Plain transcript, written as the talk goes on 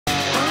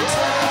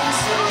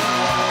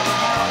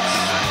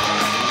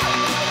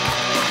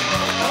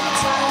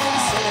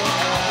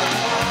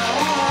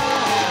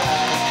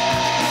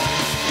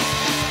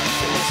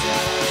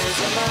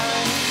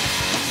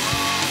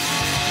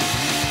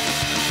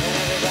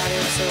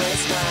to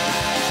waste my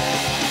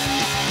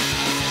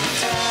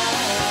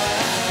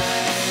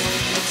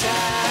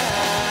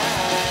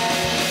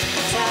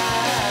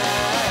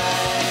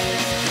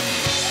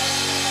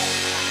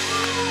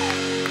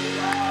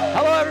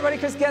Hello everybody,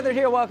 Chris Gethard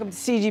here, welcome to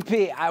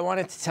CGP. I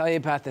wanted to tell you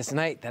about this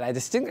night that I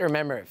distinctly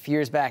remember a few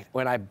years back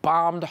when I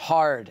bombed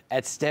hard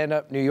at Stand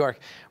Up New York,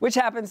 which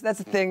happens, that's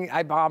a thing,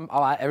 I bomb a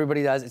lot,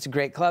 everybody does. It's a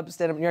great club,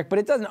 Stand Up New York, but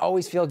it doesn't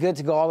always feel good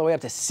to go all the way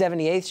up to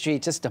 78th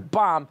Street just to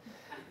bomb.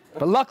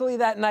 But luckily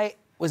that night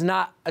was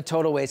not a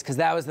total waste, because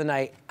that was the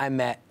night I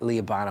met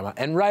Leah Bonnema.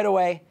 And right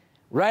away,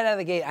 right out of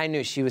the gate, I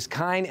knew she was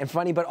kind and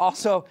funny, but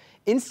also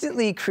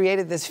instantly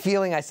created this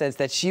feeling, I sensed,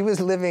 that she was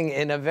living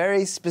in a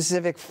very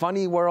specific,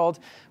 funny world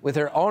with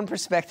her own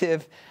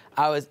perspective.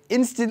 I was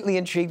instantly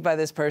intrigued by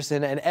this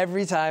person, and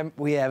every time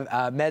we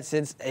have met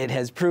since, it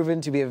has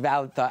proven to be a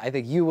valid thought. I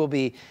think you will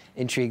be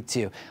intrigued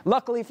too.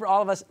 Luckily for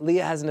all of us,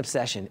 Leah has an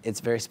obsession. It's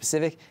very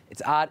specific,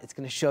 it's odd, it's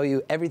gonna show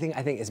you everything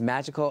I think is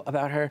magical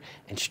about her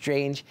and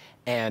strange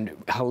and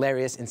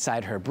hilarious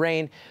inside her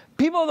brain.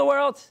 People of the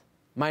world,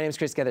 my name is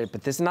Chris Gethard,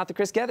 but this is not the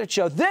Chris Gethard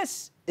Show.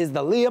 This is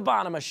the Leah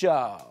Bonnema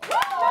Show.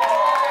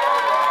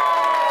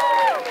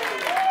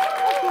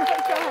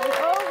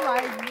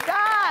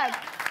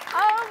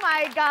 Oh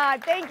my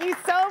God, thank you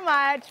so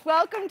much.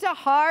 Welcome to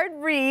Hard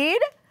Read.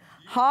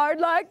 Hard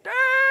like dick,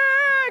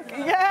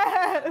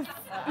 yes.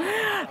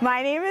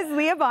 My name is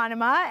Leah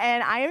Bonnema,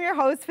 and I am your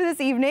host for this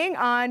evening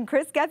on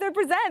Chris Gethard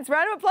Presents.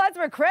 Round of applause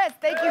for Chris,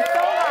 thank you so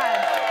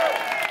much.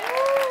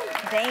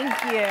 Thank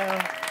you.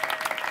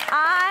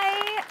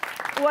 I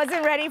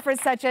wasn't ready for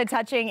such a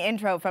touching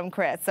intro from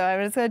Chris, so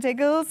I'm just gonna take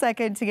a little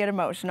second to get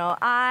emotional.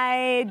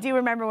 I do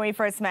remember when we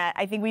first met,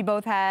 I think we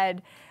both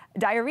had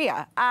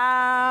diarrhea,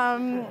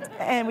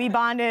 and we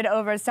bonded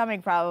over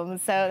stomach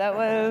problems, so that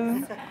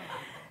was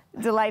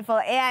delightful.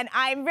 And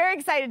I'm very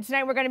excited.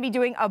 Tonight we're gonna be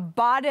doing a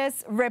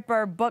bodice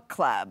ripper book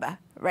club,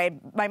 right?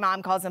 My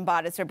mom calls them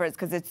bodice rippers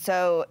because it's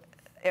so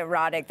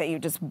erotic that you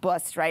just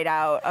bust right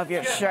out of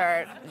your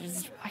shirt,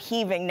 just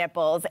heaving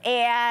nipples.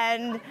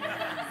 And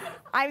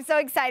I'm so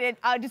excited.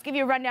 I'll just give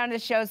you a rundown of the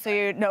show so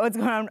you know what's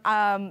going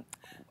on.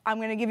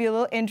 I'm gonna give you a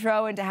little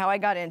intro into how I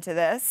got into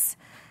this,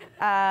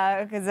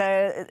 because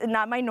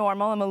not my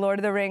normal. I'm a Lord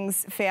of the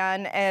Rings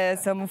fan,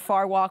 so I'm a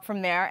far walk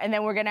from there. And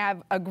then we're gonna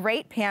have a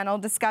great panel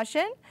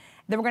discussion.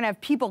 Then we're gonna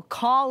have people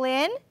call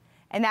in,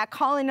 and that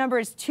call-in number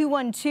is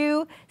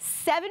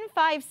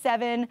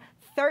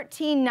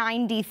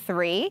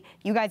 212-757-1393.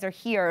 You guys are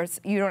here, so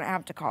you don't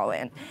have to call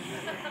in.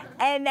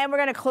 And then we're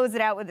gonna close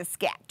it out with a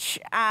sketch.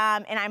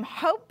 And I'm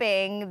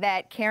hoping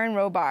that Karen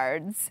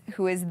Robards,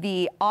 who is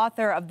the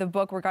author of the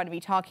book we're gonna be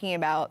talking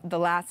about, The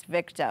Last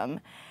Victim,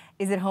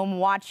 is at home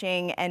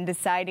watching and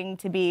deciding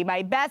to be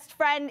my best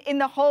friend in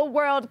the whole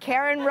world,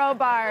 Karen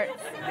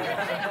Robards.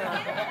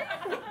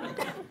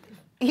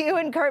 You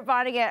and Kurt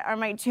Vonnegut are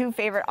my two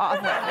favorite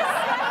authors.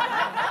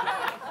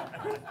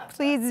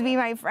 Please be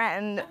my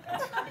friend.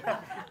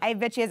 I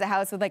bet she has a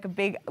house with like a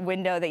big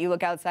window that you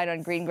look outside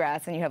on green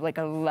grass and you have like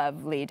a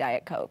lovely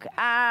Diet Coke. So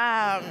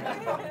I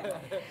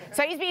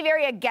used to be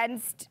very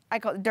against, I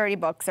call it dirty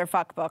books or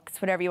fuck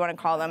books, whatever you want to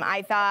call them.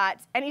 I thought,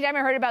 anytime I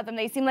heard about them,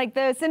 they seemed like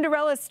the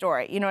Cinderella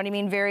story. You know what I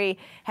mean? Very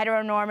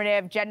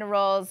heteronormative, gender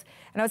roles.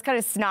 And I was kind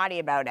of snotty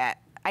about it.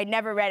 I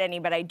never read any,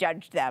 but I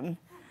judged them.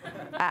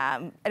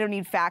 I don't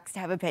need facts to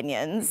have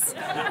opinions.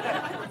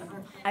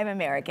 I'm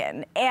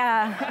American.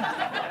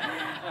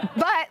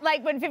 But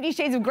like when 50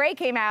 Shades of Grey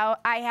came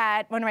out, I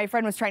had, one of my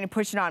friends was trying to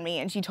push it on me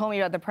and she told me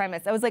about the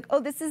premise. I was like, oh,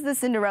 this is the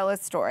Cinderella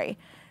story,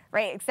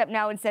 right? Except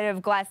now instead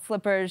of glass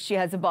slippers, she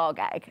has a ball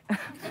gag.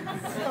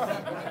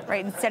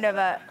 Right, instead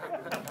of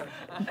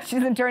she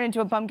doesn't turn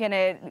into a pumpkin,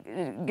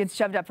 it gets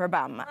shoved up her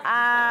bum.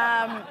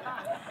 Right,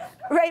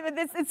 but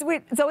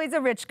it's always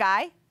a rich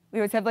guy. We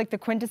always have like the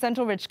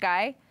quintessential rich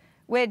guy,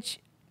 which,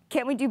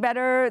 can't we do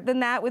better than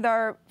that with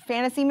our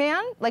fantasy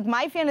man? Like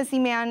my fantasy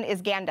man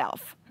is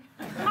Gandalf.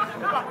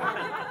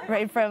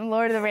 Right, from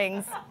Lord of the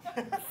Rings.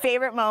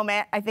 Favorite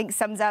moment, I think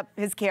sums up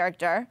his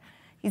character.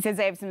 He says,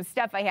 I have some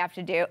stuff I have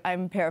to do.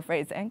 I'm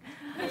paraphrasing.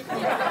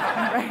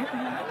 Right?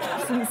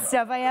 Some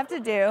stuff I have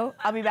to do.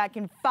 I'll be back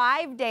in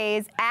 5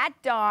 days at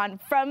dawn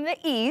from the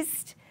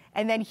east.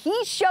 And then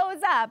he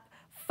shows up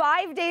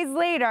 5 days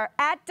later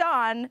at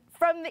dawn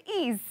from the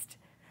east.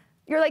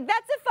 You're like,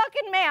 that's a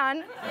fucking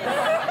man.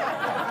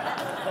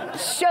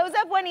 Shows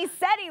up when he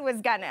said he was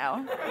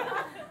gonna.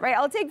 Right,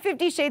 I'll take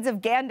 50 Shades of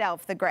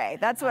Gandalf the Grey.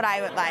 That's what I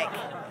would like.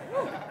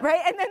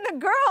 Right, and then the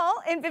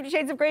girl in 50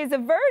 Shades of Grey is a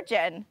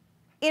virgin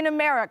in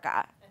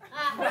America.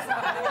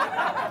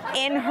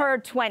 In her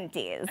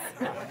 20s.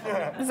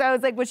 So I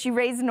was like, was she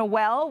raised in a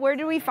well? Where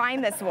do we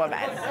find this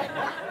woman?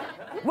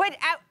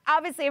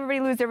 Obviously,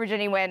 everybody loses their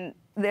virginity when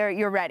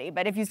you're ready,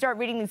 but if you start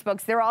reading these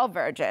books, they're all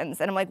virgins.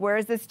 And I'm like, where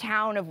is this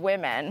town of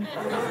women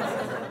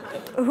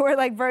who are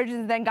like virgins,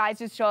 and then guys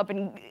just show up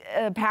and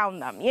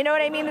pound them? You know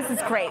what I mean? This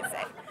is crazy.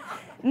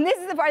 And this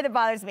is the part that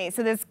bothers me.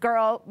 So this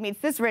girl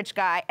meets this rich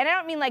guy, and I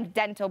don't mean like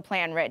dental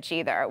plan rich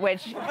either,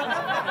 which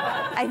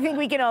I think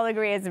we can all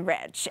agree is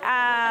rich.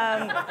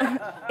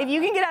 If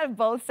you can get out of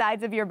both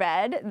sides of your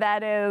bed,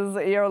 that is,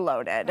 you're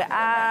loaded.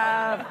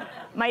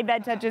 My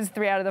bed touches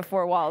 3 out of the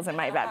 4 walls in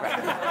my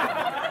bedroom.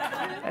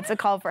 That's a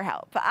call for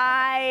help.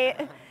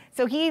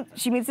 So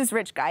she meets this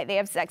rich guy, they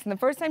have sex, and the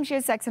first time she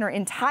has sex in her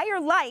entire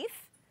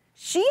life,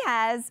 she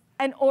has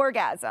an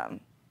orgasm.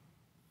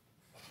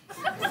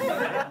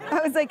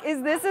 I was like,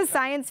 is this a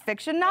science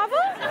fiction novel?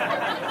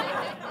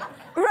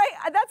 Right,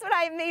 that's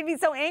what made me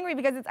so angry,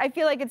 because I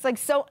feel like it's like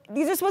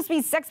these are supposed to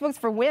be sex books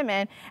for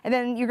women, and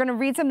then you're gonna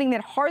read something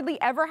that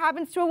hardly ever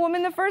happens to a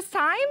woman the first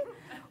time?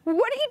 What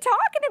are you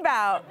talking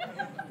about?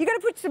 You gotta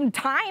put some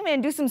time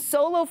in, do some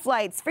solo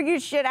flights, figure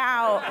shit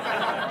out,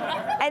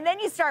 and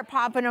then you start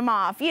popping them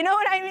off. You know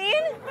what I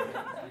mean?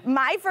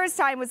 My first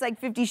time was like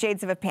 50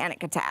 Shades of a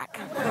Panic Attack.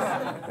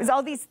 It was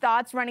all these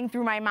thoughts running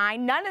through my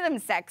mind, none of them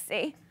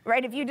sexy,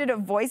 right? If you did a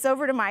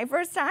voiceover to my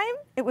first time,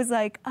 it was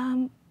like,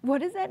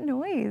 what is that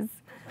noise?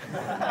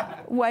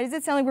 Why does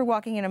it sound like we're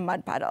walking in a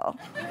mud puddle?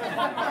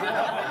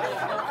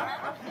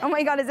 Oh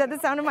my God, is that the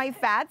sound of my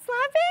fat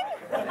slapping?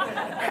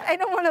 I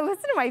don't want to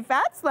listen to my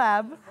fat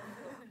slap.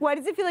 Why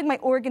does it feel like my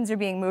organs are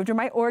being moved? Are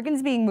my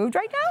organs being moved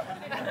right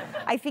now?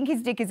 I think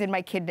his dick is in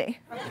my kidney.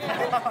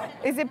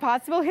 Is it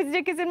possible his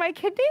dick is in my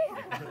kidney?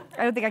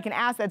 I don't think I can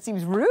ask, that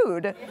seems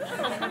rude.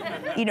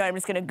 You know, I'm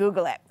just gonna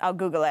Google it. I'll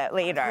Google it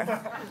later.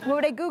 What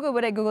would I Google?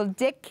 Would I Google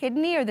dick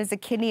kidney, or there's a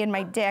kidney in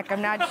my dick?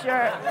 I'm not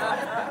sure.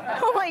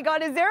 Oh my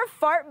God, is there a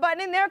fart button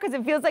in there? Because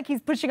it feels like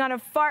he's pushing on a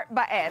fart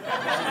button.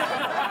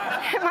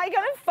 Am I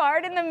gonna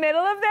fart in the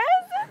middle of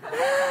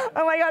this?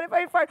 Oh my God, if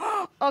I fart,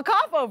 I'll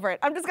cough over it.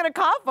 I'm just gonna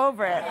cough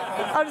over it.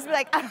 I'll just be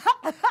like,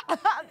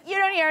 you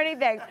don't hear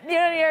anything. You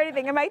don't hear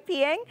anything. Am I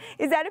peeing?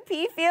 Is that a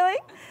pee feeling?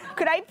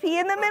 Could I pee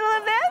in the middle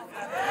of this?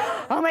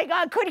 Oh my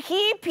God, could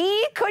he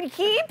pee? Could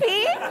he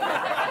pee?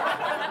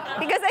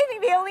 Because I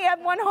think they only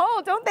have one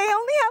hole. Don't they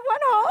only have one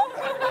hole?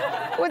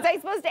 Was I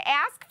supposed to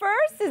ask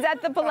first? Is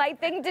that the polite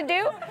thing to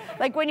do?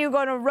 Like when you go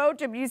on a road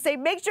trip, you say,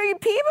 make sure you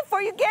pee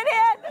before you get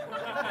in.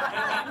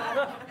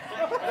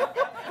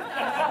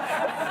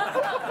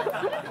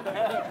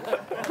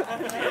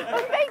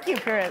 Thank you,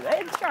 Chris.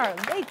 Charles,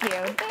 thank you.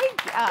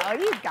 Thank you. Oh,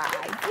 you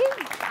guys.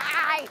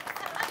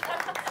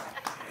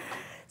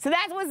 So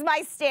that was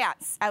my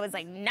stance. I was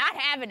like, not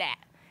having it.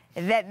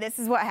 And then this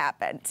is what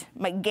happened.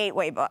 My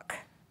gateway book.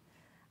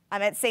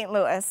 I'm at St.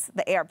 Louis,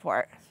 the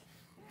airport.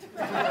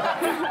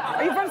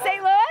 Are you from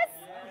St. Louis?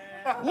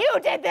 You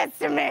did this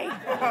to me.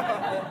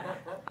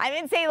 I'm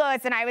in St. Louis,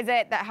 and I was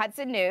at the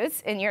Hudson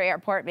News in your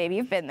airport. Maybe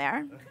you've been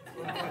there.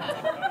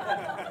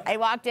 I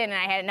walked in, and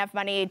I had enough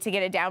money to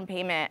get a down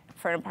payment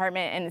for an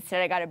apartment, and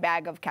instead I got a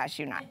bag of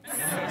cashew nuts.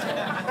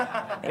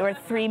 They were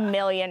 $3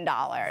 million.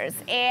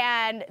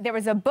 And there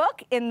was a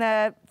book it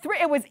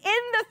was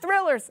in the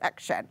thriller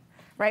section,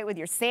 right, with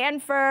your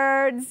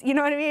Sanfords, you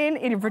know what I mean,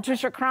 and your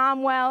Patricia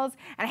Cromwells,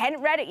 and I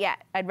hadn't read it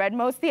yet. I'd read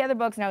most of the other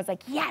books, and I was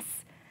like, yes,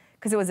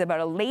 because it was about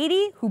a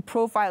lady who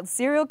profiled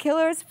serial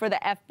killers for the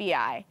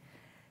FBI.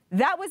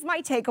 That was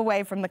my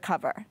takeaway from the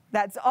cover.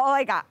 That's all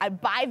I got. I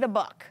buy the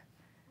book.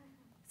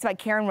 It's by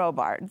Karen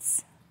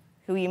Robards,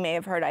 who you may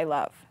have heard I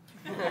love.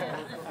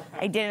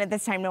 I didn't at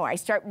this time know. I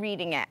start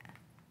reading it.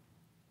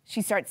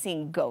 She starts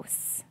seeing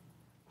ghosts.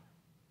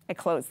 I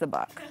close the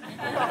book.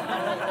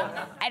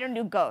 I don't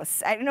do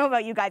ghosts. I don't know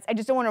about you guys. I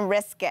just don't want to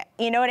risk it.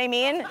 You know what I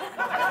mean?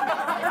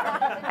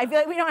 I feel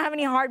like we don't have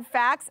any hard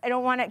facts. I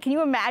don't want to. Can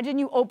you imagine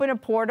you open a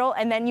portal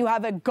and then you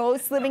have a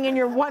ghost living in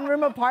your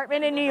one-room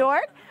apartment in New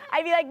York?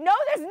 I'd be like, no,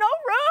 there's no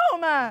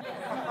room.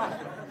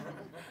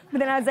 But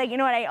then I was like, you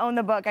know what? I own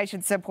the book. I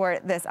should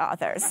support this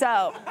author.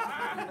 So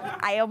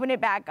I open it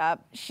back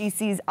up. She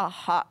sees a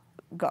hot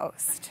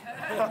ghost.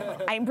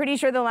 I'm pretty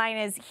sure the line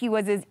is, he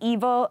was as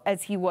evil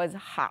as he was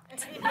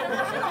hot.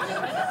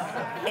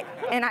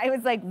 And I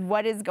was like,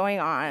 what is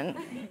going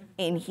on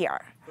in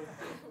here?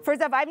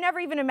 First off, I've never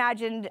even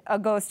imagined a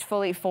ghost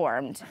fully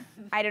formed.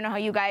 I don't know how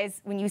you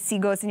guys, when you see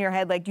ghosts in your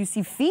head, like, do you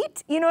see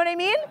feet? You know what I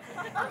mean?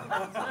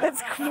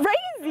 That's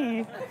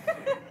crazy.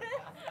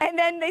 And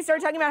then they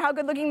started talking about how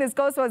good looking this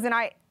ghost was, and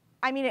I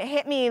mean, it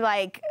hit me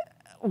like,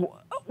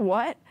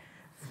 what?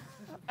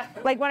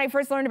 Like when I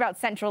first learned about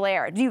central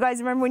air. Do you guys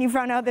remember when you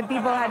found out that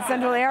people had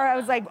central air? I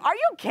was like, are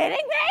you kidding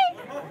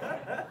me?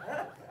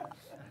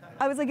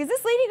 I was like, is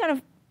this lady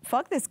gonna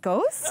fuck this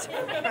ghost?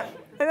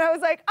 And I was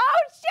like, oh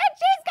shit,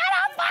 she's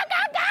gonna fuck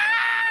a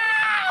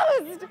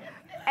ghost!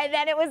 And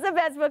then it was the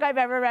best book I've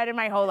ever read in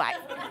my whole life.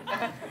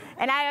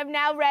 And I have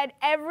now read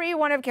every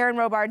one of Karen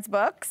Robards'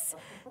 books.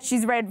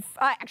 She's read,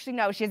 actually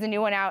no, she has a new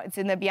one out. It's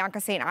in the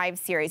Bianca St.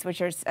 Ives series, which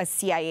is a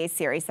CIA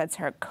series. That's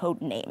her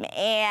code name.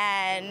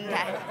 And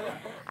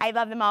I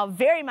love them all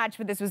very much,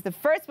 but this was the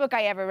first book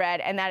I ever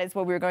read, and that is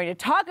what we're going to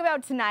talk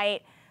about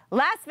tonight.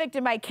 Last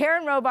Victim by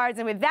Karen Robards.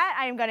 And with that,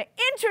 I am going to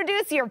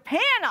introduce your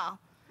panel.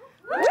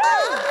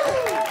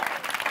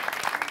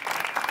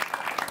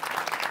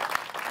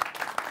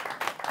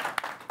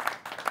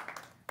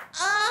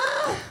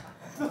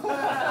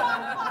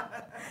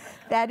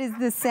 That is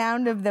the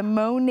sound of the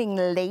moaning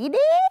lady,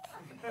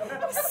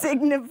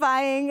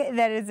 signifying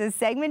that it's a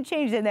segment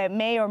change and that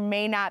may or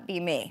may not be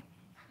me.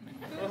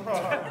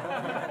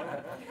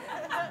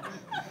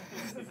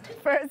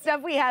 First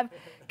up, we have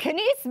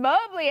Kenise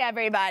Mobley,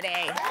 everybody.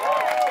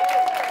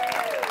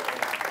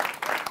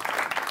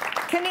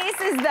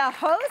 Kenise is the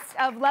host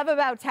of Love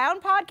About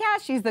Town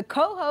podcast. She's the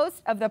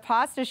co-host of The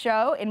Pasta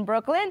Show in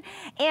Brooklyn.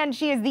 And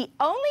she is the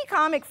only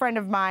comic friend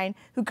of mine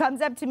who comes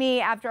up to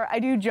me after I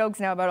do jokes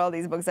now about all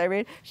these books I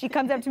read. She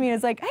comes up to me and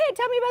is like, hey,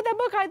 tell me about that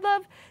book. I'd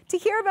love to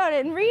hear about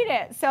it and read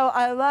it. So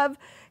I love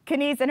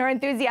Kenise and her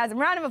enthusiasm.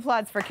 Round of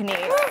applause for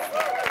Kenise.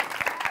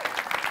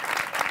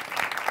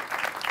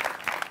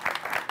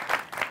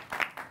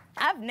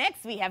 Up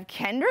next, we have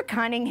Kendra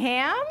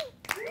Cunningham.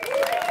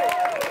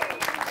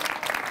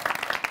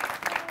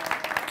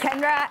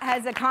 Kendra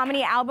has a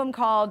comedy album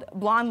called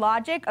Blonde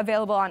Logic,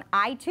 available on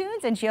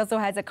iTunes, and she also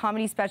has a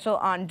comedy special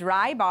on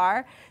Dry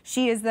Bar.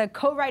 She is the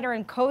co-writer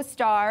and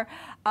co-star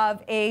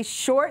of a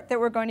short that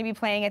we're going to be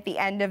playing at the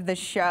end of the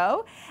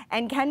show.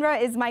 And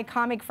Kendra is my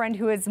comic friend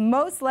who is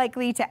most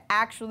likely to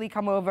actually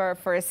come over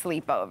for a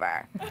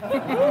sleepover.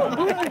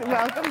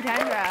 Welcome,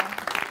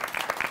 Kendra.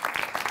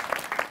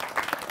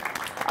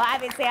 Well,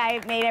 obviously,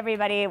 I made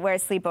everybody wear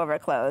sleepover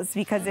clothes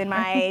because in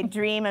my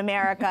dream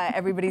America,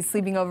 everybody's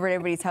sleeping over at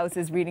everybody's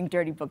houses reading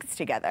dirty books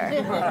together.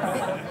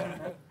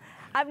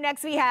 Up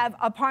next, we have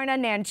Aparna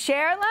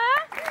Nancherla.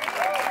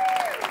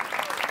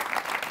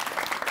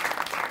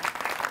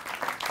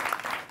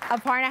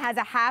 Aparna has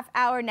a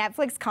half-hour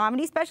Netflix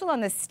comedy special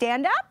on the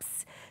stand-ups.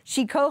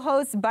 She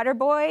co-hosts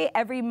Butterboy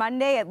every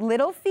Monday at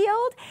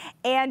Littlefield,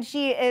 and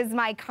she is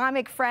my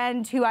comic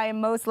friend who I am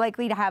most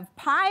likely to have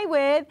pie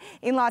with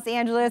in Los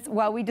Angeles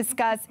while we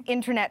discuss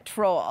internet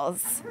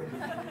trolls.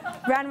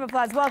 Round of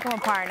applause. Welcome,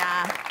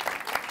 Aparna.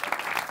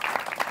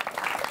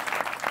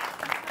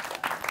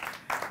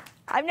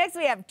 Up next,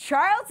 we have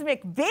Charles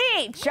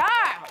McBee.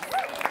 Charles.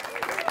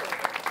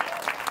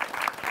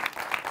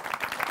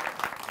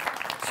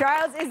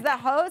 Charles is the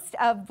host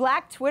of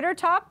Black Twitter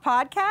Talk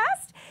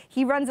podcast.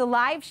 He runs a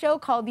live show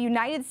called The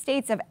United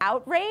States of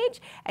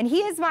Outrage, and he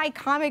is my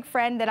comic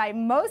friend that I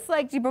most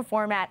like to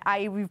perform at.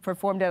 We've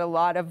performed at a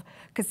lot of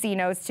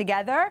casinos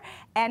together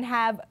and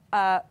have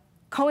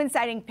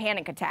coinciding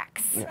panic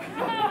attacks. Yeah.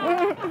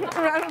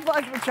 Round of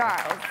applause for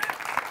Charles.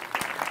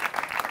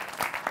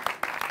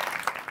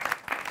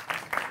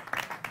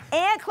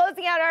 And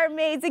closing out our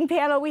amazing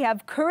panel, we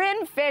have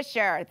Corinne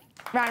Fisher.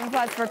 Round of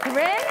applause for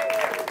Corinne.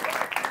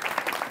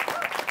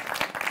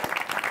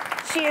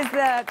 She is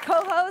the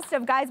co-host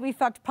of Guys We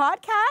Fucked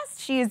podcast.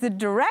 She is the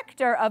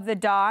director of The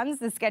Dons,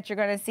 the sketch you're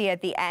going to see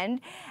at the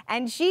end.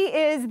 And she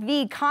is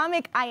the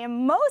comic I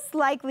am most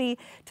likely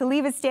to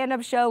leave a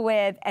stand-up show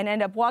with and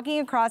end up walking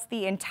across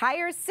the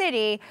entire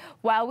city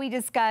while we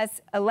discuss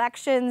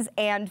elections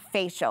and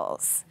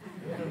facials.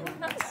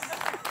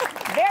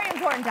 Very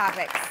important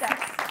topics.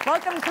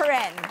 Welcome,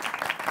 Corinne.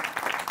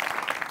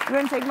 You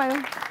want to take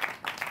my...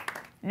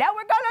 Now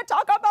we're gonna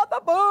talk about the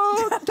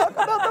book, talk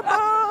about the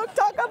book,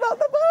 talk about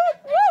the book.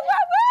 Woo,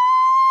 woo,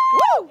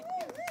 woo! Woo!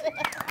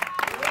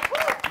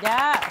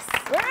 Yes,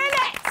 we're in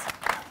it.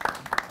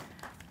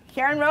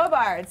 Karen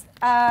Robards.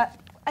 I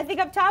think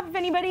up top, if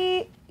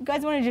anybody, you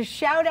guys want to just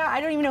shout out, I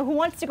don't even know who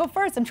wants to go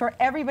first. I'm sure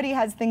everybody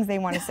has things they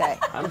want to say.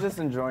 I'm just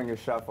enjoying your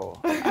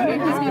shuffle. Oh,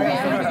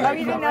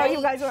 you didn't know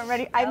you guys weren't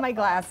ready? I have my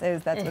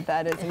glasses, that's what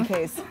that is, in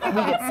case we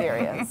get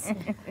serious.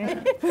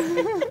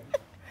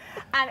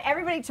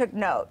 Everybody took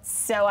notes,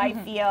 so I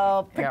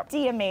feel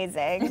pretty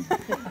amazing.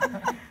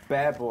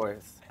 Bad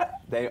boys,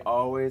 they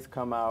always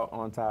come out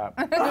on top.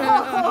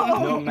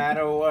 No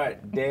matter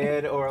what,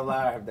 dead or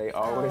alive, they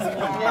always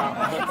come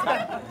out on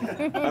top.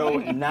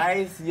 A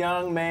nice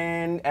young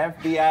man,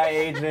 FBI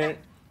agent,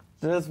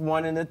 just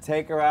wanting to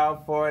take her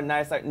out for a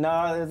nice, like,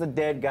 no, there's a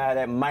dead guy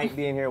that might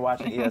be in here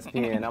watching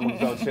ESPN. I'm gonna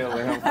go chill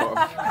with him for.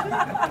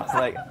 It's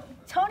like,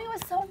 Tony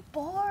was so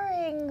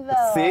boring,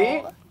 though.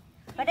 See?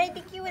 But I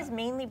think he was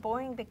mainly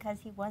boring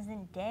because he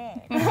wasn't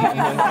dead. Well,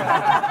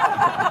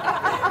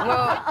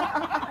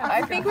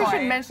 I think we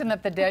should mention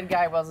that the dead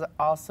guy was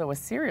also a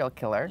serial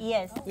killer.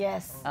 Yes.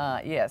 Yes.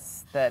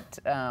 Yes, that...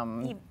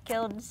 He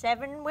killed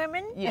 7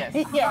 women? Yes.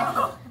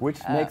 Yes. which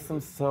makes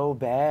him so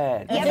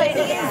bad. Yeah, but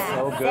It's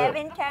so good.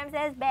 7 times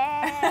as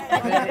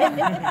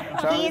bad.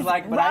 Charlie's He's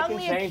like, but I can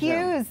wrongly change him.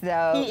 accused,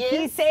 though. He is?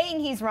 He's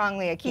saying he's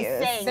wrongly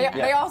accused. saying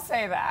They all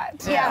say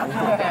that.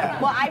 Yeah.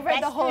 Well, I read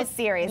the That's whole true.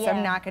 series, so I'm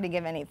Yeah. not going to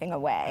give anything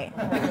away. Oh,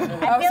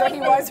 so like he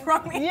they- was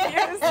wrongly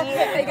accused?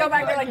 They go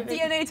back, they're like,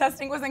 DNA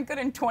testing wasn't good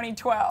in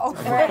 2012.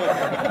 And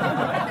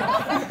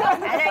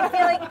I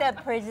feel like the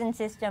prison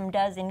system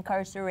does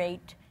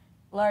incarcerate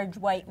large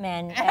white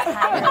men at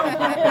higher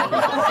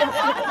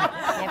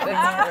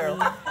That's true.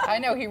 I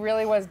know, he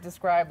really was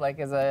described like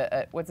as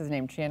a what's his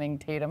name, Channing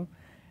Tatum?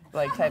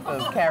 Like type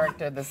of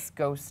character, this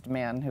ghost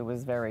man who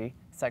was very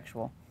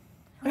sexual.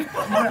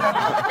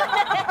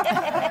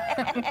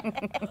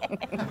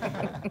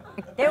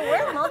 There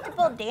were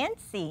multiple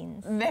dance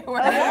scenes. They were.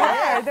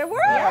 Yeah, there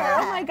were. Yeah.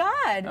 Oh, my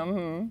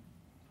God.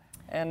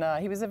 And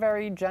he was a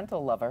very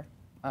gentle lover.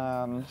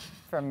 from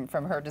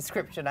her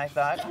description, I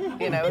thought.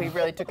 You know, he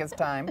really took his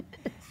time,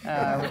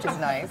 which is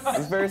nice.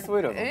 It's very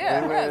sweet of him.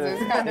 Yeah, it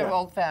was kind of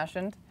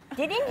old-fashioned.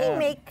 Didn't he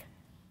make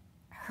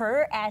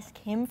her ask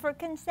him for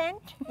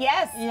consent?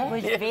 Yes. It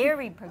was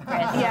very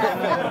progressive.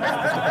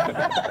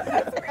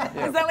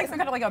 Is that like some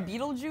kind of like a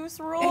Beetlejuice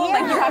rule?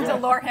 Like you have to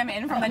lure him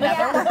in from the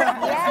netherworld?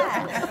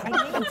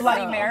 Yeah.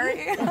 Bloody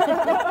Mary?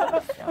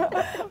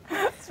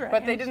 That's right.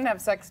 But they didn't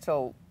have sex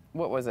till,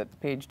 what was it,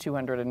 page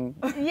 200 and...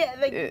 Yeah,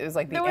 like, It was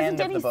like the there end wasn't of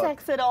the any book.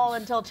 sex at all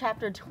until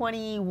chapter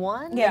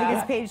 21. Yeah, I think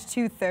it's page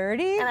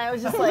 230. And I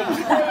was just like,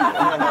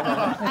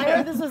 I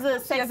heard this was a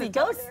sexy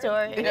ghost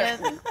story.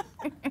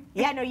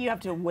 Yeah, no, you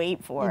have to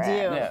wait for You it.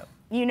 do. Yeah.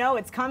 You know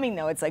it's coming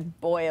though. It's like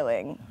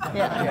boiling.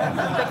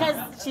 Yeah.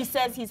 Because she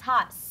says he's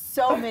hot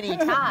so many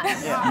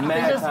times.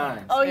 Mad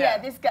times. Oh yeah,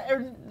 this guy,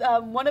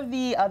 one of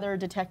the other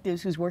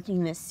detectives who's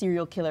working this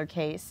serial killer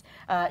case,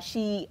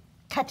 she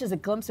catches a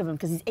glimpse of him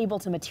because he's able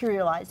to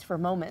materialize for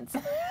moments.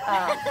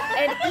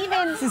 And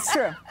even This is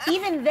true.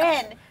 even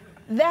then,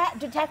 that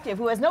detective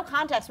who has no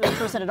context with the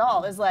person at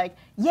all is like,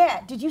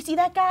 yeah, did you see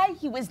that guy?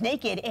 He was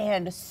naked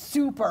and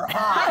super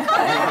hot.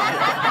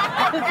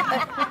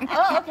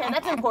 Oh, okay,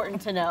 that's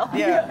important to know.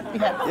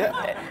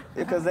 Yeah,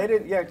 because they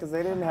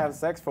didn't have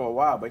sex for a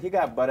while, but he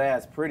got butt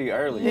ass pretty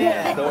early in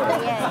that story.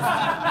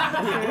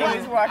 He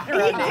was walking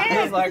around naked.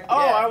 He's like, oh,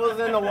 I was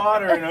in the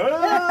water and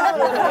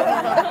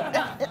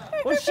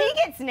Well, she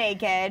gets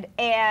naked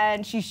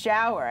and she's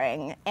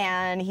showering,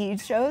 and he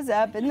shows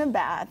up in the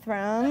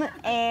bathroom,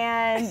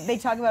 and they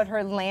talk about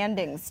her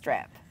landing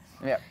strip.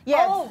 Yeah.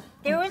 Yes. Oh,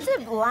 there was a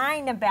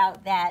line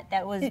about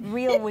that was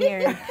real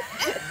weird.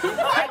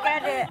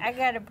 I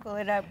gotta pull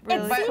it up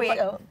really quick.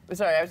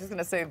 Sorry, I was just going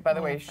to say, by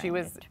the way, she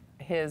was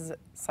his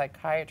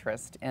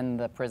psychiatrist in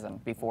the prison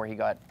before he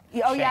got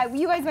Oh yeah, shanked.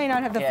 you guys may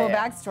not have the full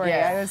backstory.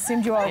 Yeah. I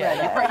assumed you all read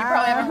You it.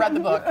 probably haven't read the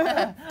book.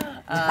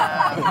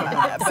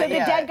 So the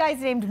dead guy's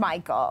named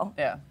Michael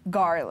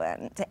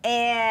Garland,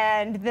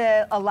 and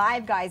the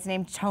alive guy's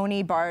named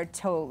Tony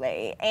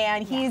Bartoli,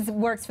 and he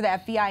works for the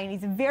FBI, and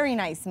he's a very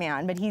nice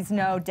man, but he's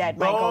no dead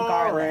Michael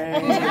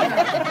Garland.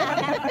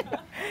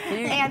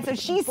 And so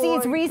she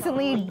sees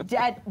recently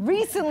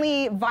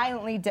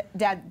violently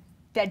dead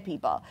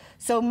people.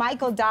 So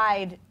Michael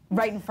died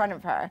right in front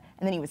of her,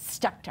 and then he was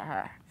stuck to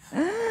her.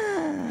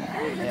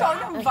 You're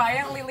calling them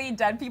violently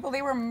dead people?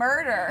 They were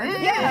murdered.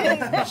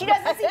 Yeah, she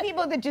doesn't see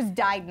people that just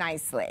died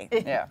nicely.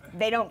 Yeah.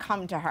 They don't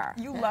come to her.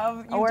 You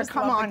Or just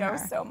come love on the her.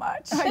 ghost so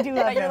much. I do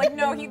love That you're them. like,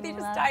 no, they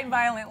just died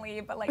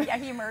violently, but like, yeah,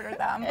 he murdered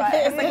them, but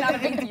it's like not a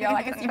big deal.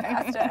 I can see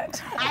past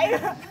it.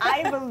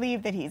 I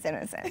believe that he's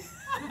innocent.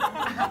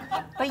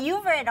 But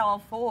you've read all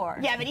four.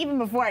 Yeah, but even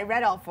before I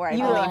read all four, I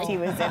believed he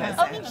was innocent.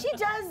 I mean, she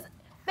does.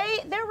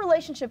 Their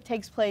relationship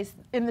takes place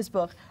in this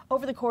book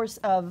over the course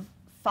of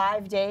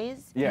 5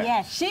 days. Yeah.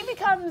 Yes. She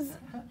becomes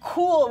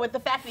cool with the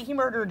fact that he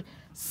murdered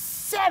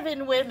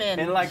 7 women.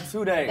 In like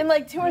 2 days. In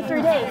like 2 or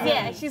 3 days,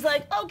 yeah. She's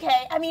like,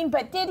 okay, I mean,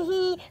 but did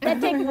he? That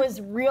dick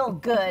was real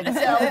good,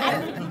 so I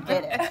think he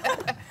did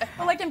it.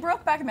 But like in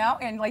Brokeback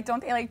Mountain, like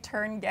don't they like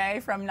turn gay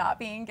from not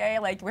being gay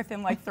like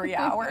within like 3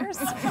 hours?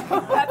 That's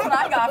what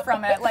I got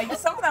from it. Like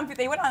some of them,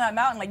 they went on that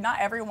mountain, like not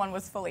everyone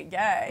was fully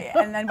gay.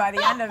 And then by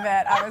the end of it,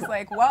 I was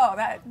like, whoa,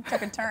 that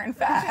took a turn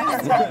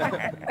fast.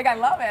 Like I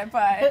love it,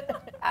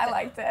 but I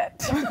liked it.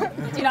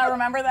 Do you not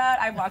remember that?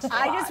 I watched it a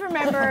I lot. just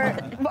remember,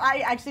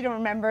 I actually don't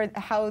remember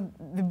how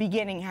the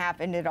beginning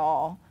happened at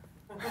all.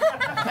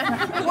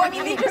 Well, I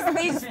mean,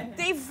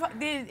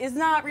 it's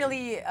not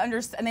really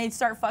understand, and they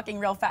start fucking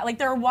real fast. Like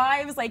their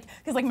wives, like,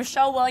 because like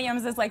Michelle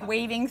Williams is like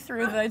waving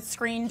through the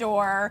screen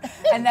door,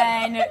 and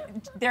then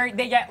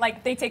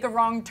they take a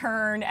wrong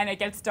turn, and it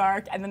gets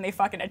dark, and then they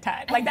fuck in a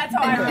tent. Like that's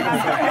how I remember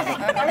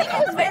it. I think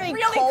it was very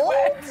really cold.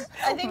 quick.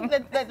 I think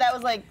that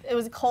was like, it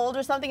was cold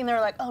or something, and they were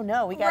like, oh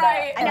no, we gotta.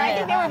 Right. And I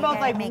think they were both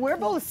like, we're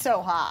both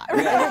so hot. We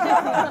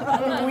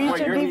Well,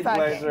 should you're be Heath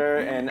fucking. Ledger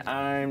and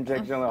I'm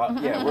Jake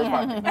Gyllenhaal. Yeah, we're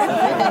fucking.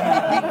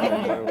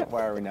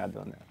 Why are we not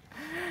doing that?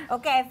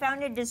 Okay, I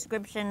found a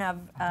description of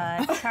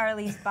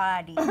Charlie's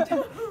body.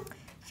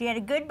 She had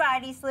a good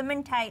body, slim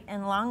and tight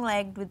and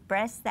long-legged, with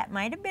breasts that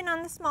might have been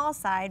on the small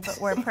side,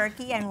 but were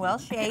perky and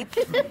well-shaped,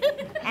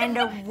 and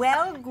a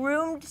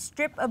well-groomed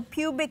strip of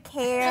pubic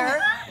hair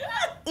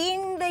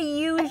in the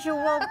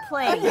usual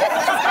place.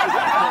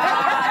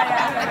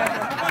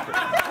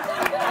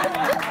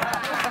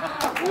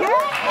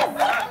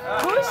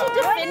 Who is she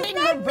defending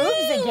her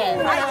boobs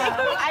again?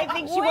 I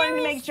think she wanted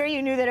to make sure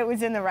you knew that it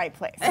was in the right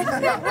place.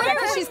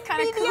 Because she's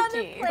kind of The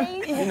other kooky.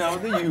 place. You know,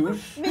 the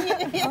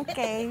usual.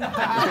 Okay. No, but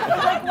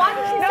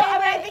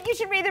I think you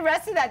should read the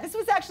rest of that. This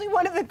was actually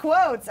one of the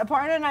quotes.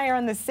 Aparna and I are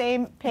on the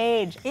same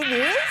page. It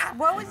is?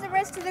 What was the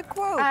rest of the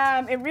quote?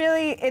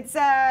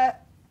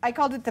 I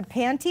called it the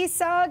Panty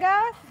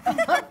Saga.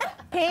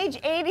 Page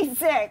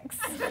 86.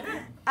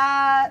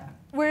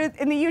 We're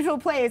in the usual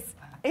place.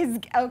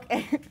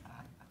 Okay.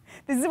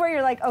 This is where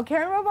you're like, oh,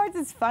 Karen Robards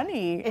is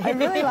funny. I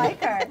really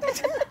like her.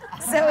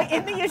 So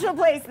in the usual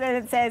place, then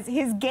it says,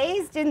 his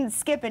gaze didn't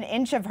skip an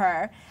inch of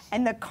her,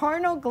 and the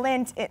carnal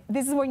glint,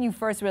 this is when you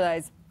first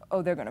realize,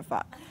 oh, they're gonna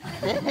fuck.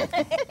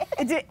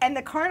 And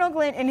the carnal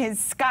glint in his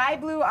sky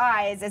blue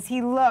eyes as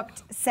he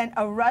looked sent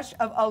a rush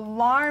of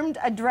alarmed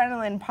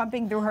adrenaline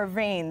pumping through her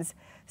veins.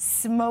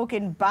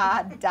 Smoking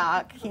bad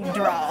doc, he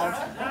drawled.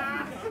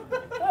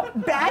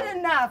 Bad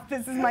enough,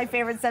 this is my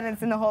favorite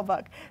sentence in the whole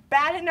book,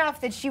 bad enough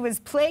that she was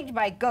plagued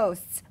by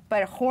ghosts,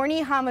 but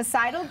horny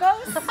homicidal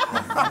ghosts?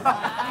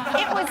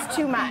 It was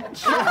too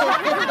much.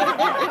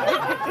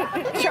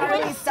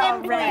 Charlie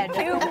saw red.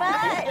 Too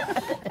much.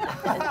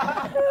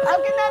 How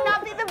can that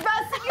not be the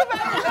best thing you've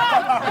ever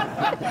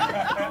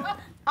done?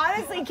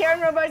 Honestly,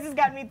 Karen Robards has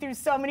gotten me through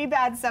so many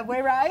bad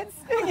subway rides.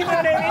 You know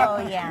what I mean?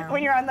 Oh, yeah.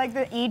 When you're on like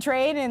the E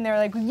train and they're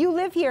like, you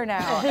live here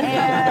now.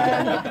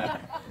 And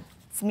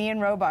it's me and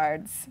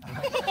Robards.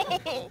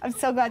 I'm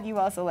so glad you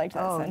also liked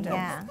that sentence.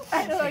 Yeah.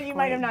 I know you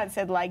might have not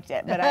said liked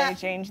it, but I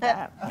changed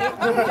that.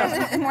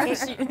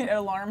 It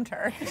alarmed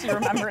her. She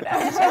remembered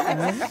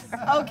it.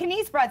 Oh,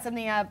 Kenise brought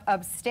something up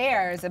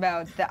upstairs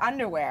about the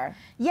underwear.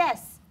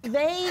 Yes,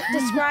 they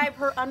describe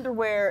her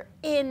underwear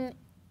in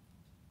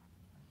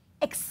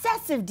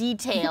excessive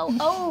detail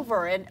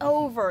over and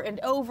over and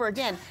over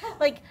again.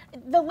 Like,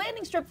 the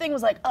landing strip thing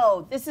was like,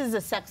 oh, this is a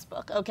sex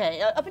book.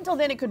 Okay, up until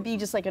then it could be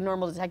just like a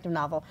normal detective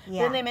novel.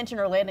 Yeah. Then they mention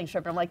her landing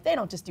strip, and I'm like, they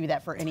don't just do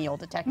that for any old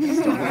detective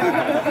story.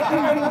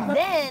 And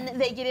then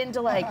they get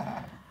into like,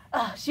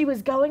 she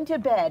was going to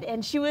bed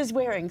and she was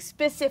wearing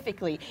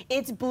specifically,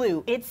 it's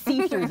blue, it's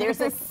see-through,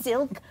 there's a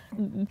silk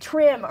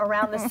trim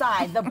around the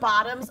side, the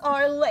bottoms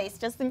are lace,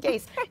 just in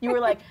case. You were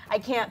like, I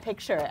can't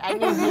picture it. I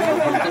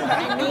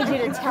need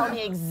you to tell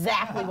me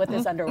exactly what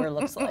this underwear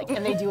looks like.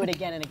 And they do it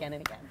again and again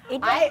and again.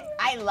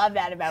 I love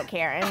that about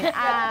Karen.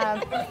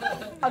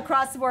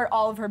 Across the board,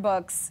 all of her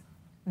books,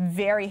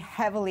 very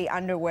heavily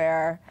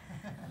underwear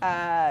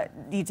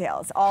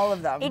details, all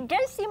of them. It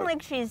does seem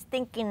like she's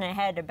thinking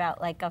ahead about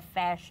like a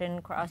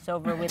fashion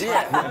crossover with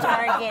like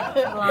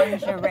Target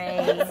lingerie.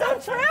 It's so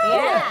true.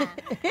 Yeah.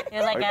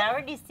 You're like, I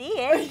already see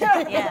it.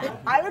 Yeah.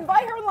 I would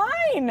buy her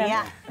line.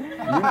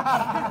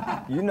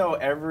 Yeah. You know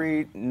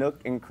every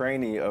nook and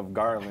cranny of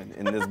Garland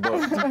in this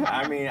book.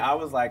 I mean, I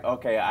was like,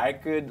 okay, I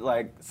could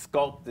like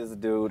sculpt this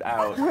dude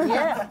out,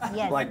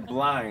 Yes. like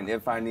blind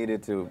if I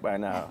needed to by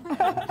now.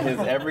 His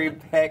every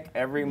pec,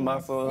 every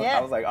muscle. Yeah.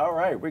 I was like, all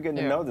right, we're getting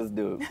to know this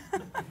dude.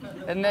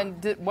 And then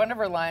one of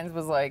her lines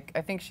was like, I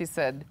think she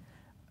said,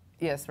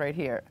 yes, right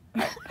here.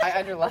 I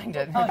underlined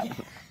it. Oh, yeah.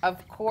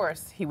 Of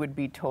course, he would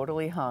be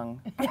totally hung.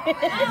 Of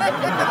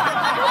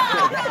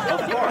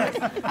course.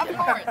 Of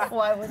course.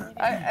 Why wouldn't you?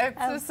 It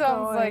just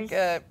sounds like,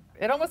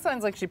 it almost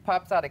sounds like she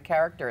pops out of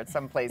character at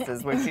some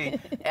places where she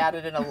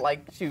added in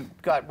she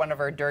got one of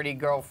her dirty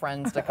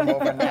girlfriends to come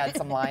over and add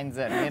some lines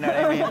in, you know what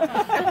I mean?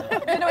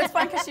 You know, it's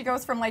fun because she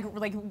goes from like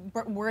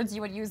words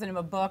you would use in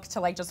a book to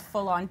like just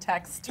full-on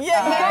text.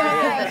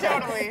 Yeah,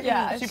 totally.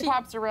 Yeah, she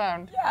pops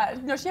around. Yeah,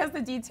 no, she has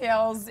the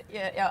details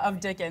of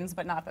Dickens,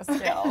 but not the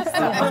skills. So.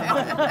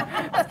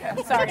 That's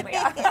good. Sorry,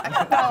 Leah.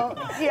 Well,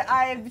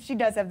 yeah, she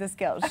does have the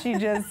skills. She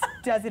just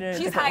does it in a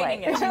She's different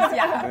hiding way.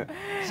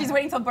 it. She's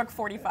waiting till book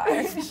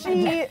 45.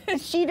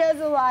 She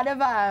does a lot of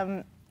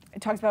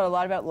talks about a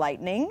lot about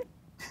lightning.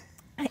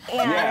 And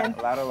Yeah,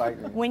 a lot of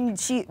lightning.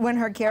 when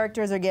her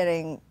characters are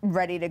getting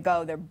ready to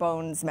go, their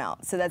bones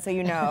melt. So that's how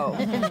you know.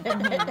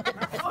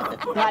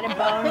 A lot of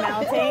bone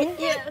melting.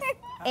 Yes.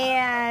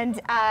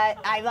 And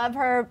I love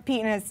her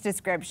penis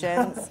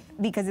descriptions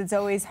because it's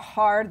always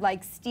hard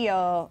like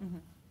steel,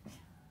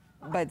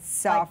 but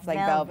soft like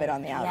velvet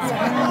on the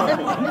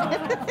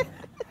outside.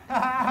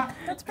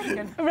 That's pretty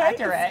good. Right?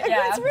 Accurate.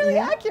 Yeah. It's really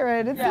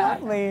accurate. It's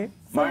lovely.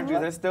 Mind you,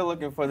 they're still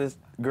looking for this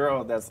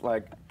girl that's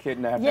like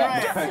kidnapped.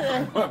 Yes.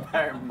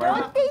 by murder.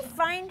 Don't they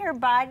find her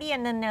body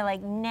and then they're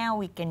like, now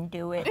we can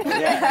do it?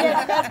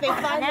 Yes, they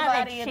find the Now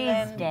that body she's and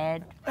then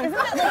dead.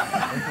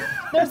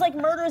 there's like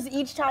murders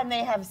each time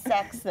they have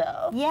sex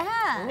though.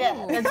 Yeah.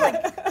 Yeah, it's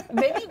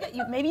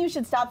like maybe you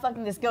should stop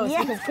fucking this ghost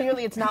because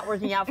clearly it's not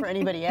working out for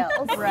anybody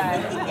else.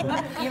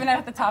 Right. Even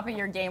at the top of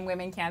your game,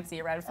 women can't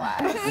see red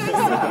flags.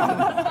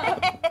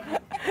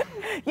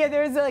 Yeah,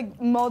 there's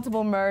like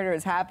multiple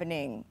murders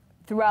happening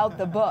throughout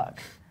the book,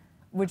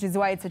 which is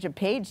why it's such a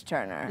page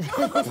turner.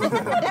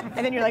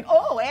 And then you're like,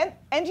 oh,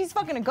 and she's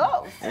fucking a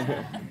ghost.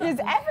 There's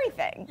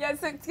everything. Yeah,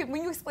 so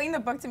when you explained the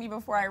book to me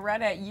before I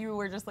read it, you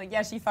were just like,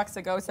 yeah, she fucks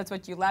a ghost, that's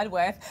what you led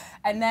with.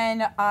 And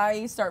then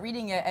I start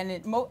reading it, and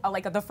it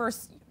like the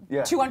first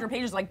 200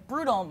 pages, like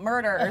brutal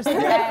murders.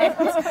 And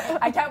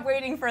I kept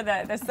waiting for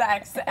the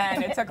sex,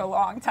 and it took a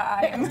long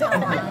time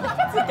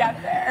to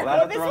get there.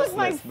 Well, this was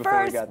my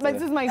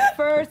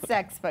first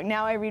sex book.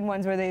 Now I read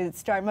ones where they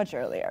start much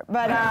earlier.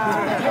 But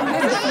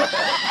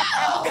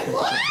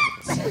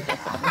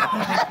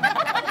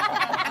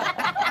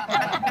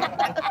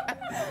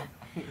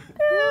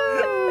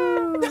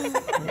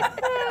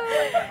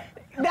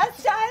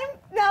that's time.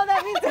 Now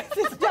that means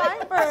it's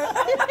time for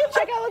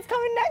check out what's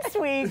coming next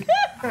week.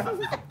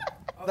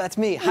 Oh, that's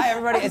me. Hi,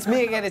 everybody. It's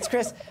me again. It's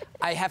Chris.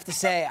 I have to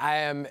say, I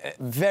am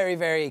very,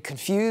 very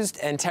confused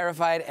and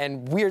terrified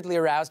and weirdly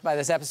aroused by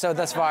this episode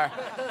thus far.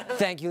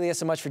 Thank you, Leah,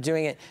 so much for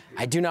doing it.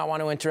 I do not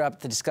want to interrupt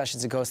the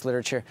discussions of ghost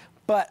literature,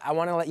 but I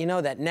want to let you know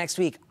that next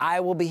week I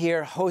will be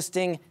here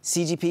hosting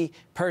CGP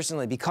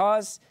personally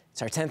because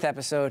it's our 10th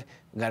episode.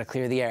 We've got to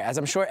clear the air. As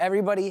I'm sure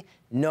everybody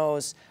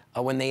knows,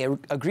 when they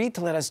agreed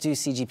to let us do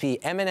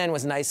CGP, MNN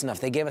was nice enough.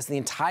 They gave us the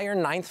entire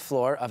 9th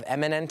floor of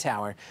MNN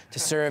Tower to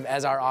serve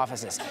as our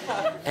offices.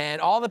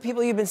 And all the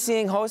people you've been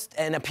seeing host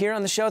and appear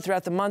on the show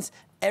throughout the months,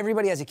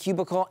 everybody has a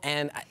cubicle,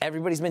 and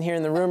everybody's been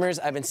hearing the rumors.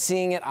 I've been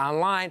seeing it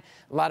online.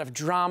 A lot of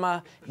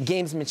drama,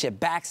 gamesmanship,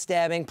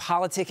 backstabbing,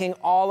 politicking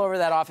all over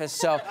that office.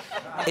 So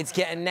it's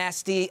getting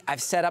nasty.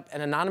 I've set up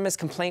an anonymous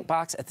complaint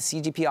box at the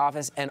CGP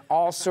office, and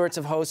all sorts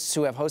of hosts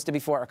who have hosted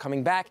before are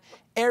coming back,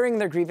 airing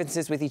their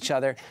grievances with each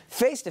other,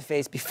 face to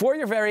face, before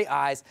your very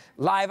eyes,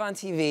 live on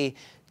TV.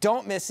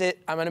 Don't miss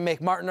it. I'm going to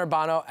make Martin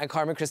Urbano and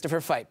Carmen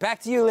Christopher fight.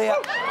 Back to you, Leah.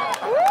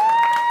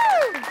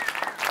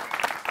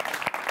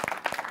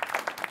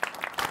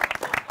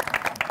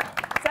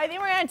 I think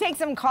we're going to take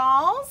some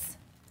calls.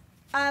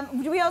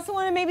 Do we also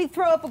want to maybe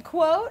throw up a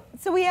quote?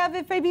 So we have,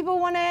 if people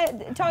want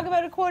to talk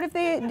about a quote, if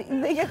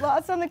they get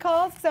lost on the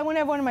calls, because I want to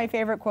have one of my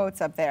favorite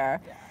quotes up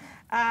there.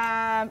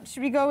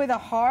 Should we go with a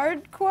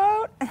hard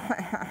quote?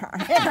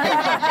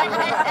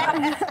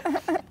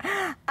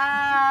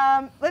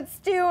 Let's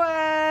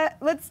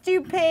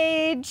do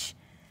page.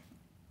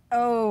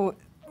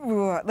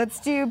 Let's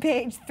do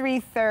page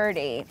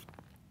 330.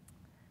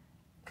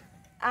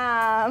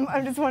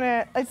 I just want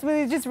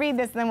to just read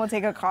this, and then we'll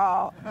take a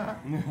call.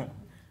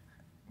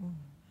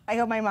 I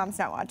hope my mom's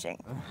not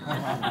watching.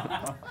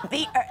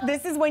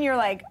 This is when you're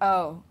like,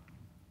 oh,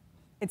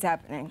 it's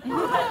happening.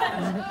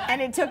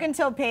 And it took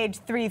until page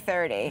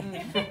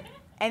 330.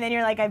 And then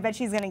you're like, I bet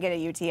she's going to get a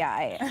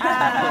UTI.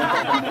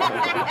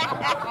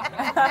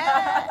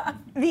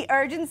 The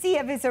urgency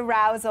of his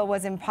arousal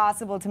was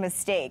impossible to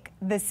mistake.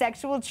 The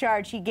sexual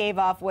charge he gave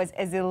off was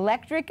as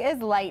electric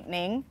as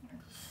lightning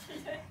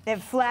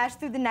that flashed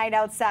through the night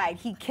outside.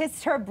 He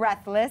kissed her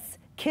breathless,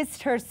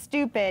 kissed her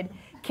stupid,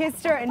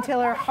 kissed her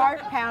until her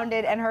heart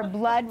pounded and her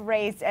blood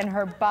raced and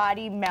her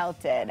body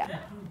melted.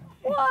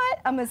 What?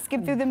 I'm gonna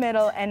skip through the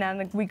middle,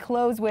 and we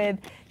close with,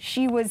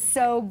 she was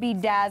so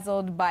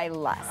bedazzled by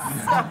lust.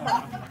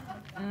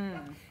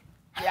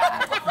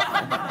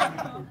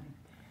 Yeah.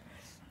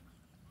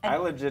 I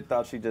legit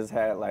thought she just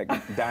had like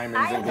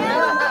diamonds and glitter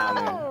down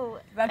there.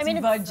 That's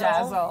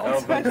vajazzle.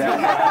 Oh, but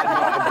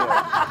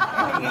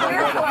You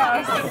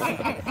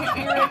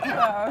were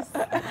close.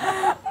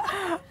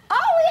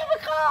 Oh, we have a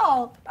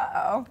call.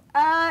 Uh-oh.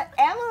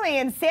 Emily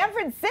in San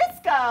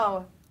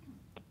Francisco.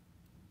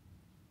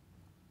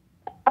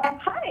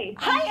 Hi.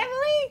 Hi,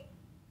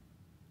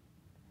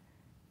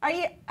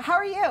 Emily. How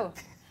are you?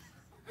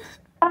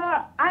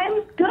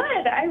 I'm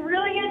good. I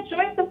really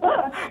enjoyed the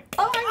book.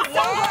 Oh, I'm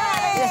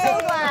so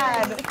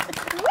glad.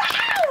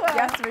 Wow!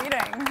 Yes,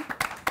 reading.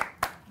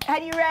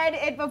 Had you read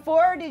it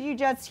before, or did you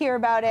just hear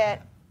about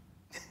it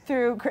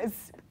through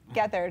Chris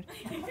Gethard?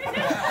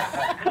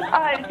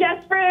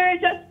 Just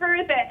for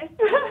this.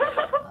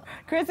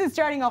 Chris is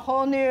starting a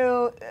whole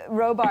new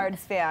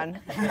Robards fan.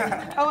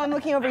 Oh, I'm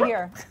looking over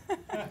here.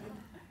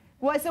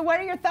 So what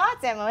are your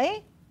thoughts,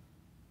 Emily?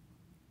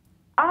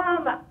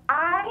 I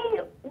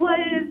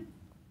was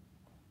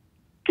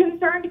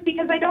concerned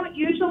because I don't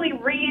usually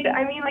read,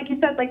 I mean, like you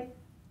said, like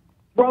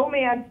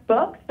romance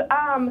books,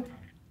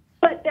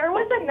 but there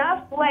was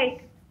enough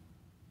like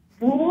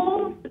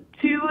rules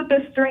to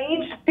the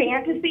strange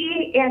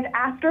fantasy and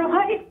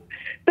afterlife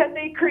that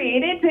they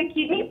created to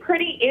keep me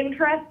pretty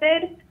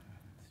interested.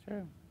 It's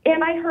true.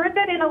 And I heard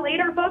that in a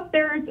later book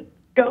there's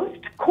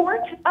ghost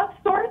court of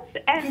sorts,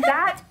 and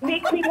that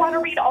makes me want to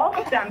read all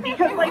of them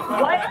because, like,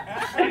 what?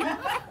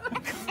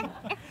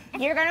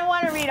 You're going to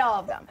want to read all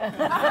of them.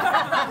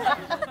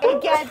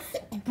 It gets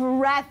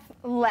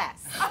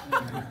breathless.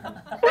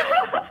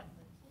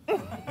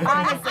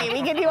 Honestly,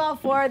 we can do all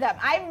 4 of them.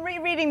 I'm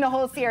rereading the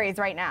whole series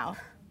right now.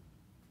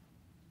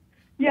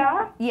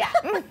 Yeah? Yeah.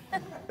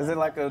 Is it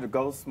like a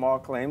ghost small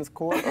claims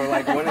court, or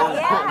like what is it?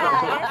 Yeah,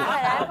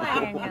 that's what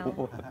I want to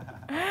know.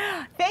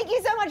 Thank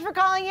you so much for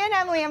calling in,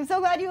 Emily. I'm so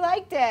glad you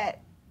liked it.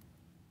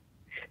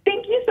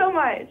 Thank you so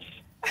much.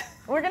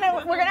 We're gonna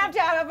have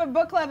to have a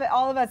book club,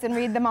 all of us, and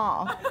read them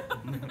all.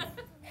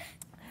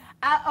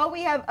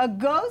 We have a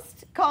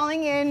ghost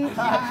calling in. This is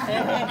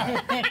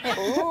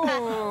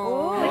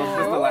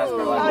the last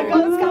girl I A dated.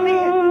 ghost coming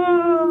in.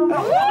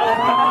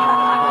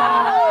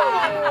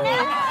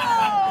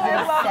 I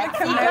love the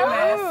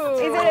commitment.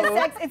 Is it a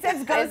sex? It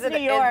says Ghost New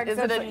York. Is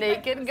so it it's a like-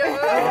 naked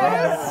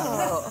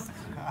ghost?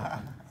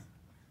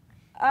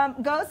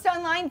 Ghost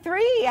on line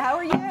 3. How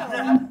are you?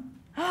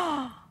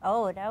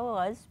 Oh, that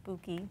was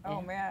spooky.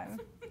 Oh, man.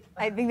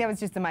 I think that was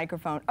just the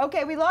microphone.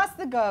 Okay, we lost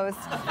the ghost.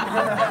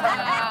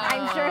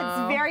 I'm sure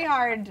it's very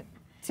hard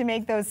to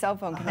make those cell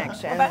phone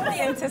connections. But the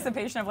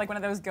anticipation of like one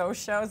of those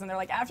ghost shows, and they're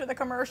like, after the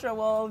commercial,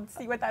 we'll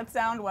see what that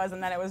sound was,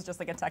 and then it was just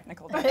like a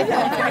technical difficulty.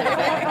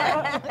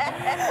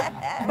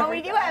 But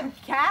we do have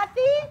Kathy.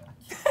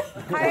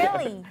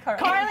 Carly.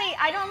 Carly,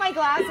 I don't have my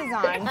glasses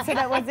on, so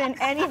that wasn't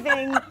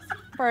anything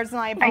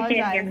personal. I I can't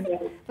hear apologize.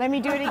 you. Let me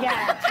do it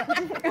again.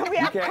 We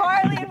have can't-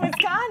 Carly in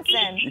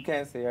Wisconsin. You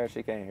can't see her.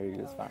 She can't hear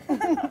you. It's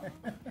fine.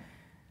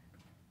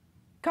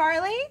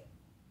 Carly?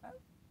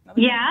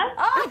 Yeah?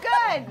 Oh,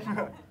 good.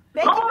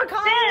 Thank you for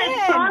calling Sid,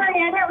 in. sorry,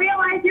 I didn't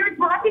realize you were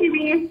talking to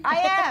me. I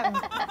am.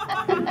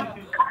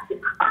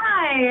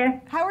 Hi.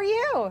 How are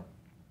you?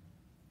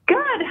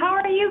 Good. How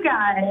are you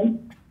guys?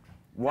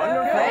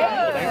 Wonderful.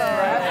 Thanks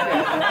for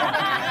asking.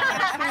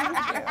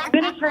 I'm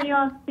gonna turn you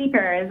on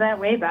speaker. Is that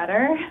way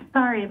better?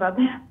 Sorry about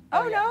that.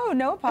 Oh,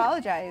 no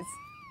apologize.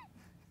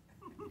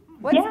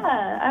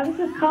 Yeah, I was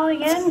just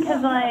calling in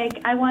because, like,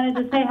 I wanted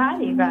to say hi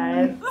to you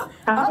guys.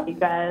 How are you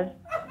guys?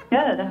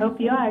 Good. I hope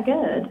you are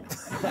good.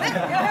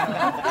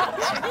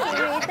 Did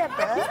you read the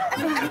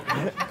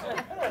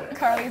book?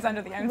 Carly's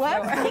under the influence.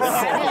 What? Did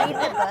Carly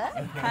read the book?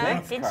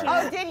 Thanks, Did Carly.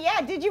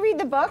 Oh, did you read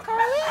the book,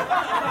 Carly?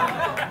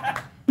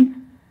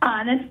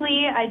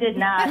 Honestly, I did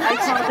not. I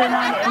called in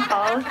on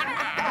impulse.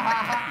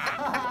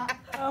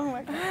 Oh,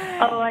 my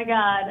God. Oh, my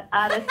God.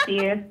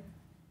 Honesty.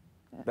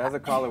 That's a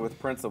caller with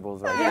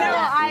principles right You know, there.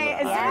 as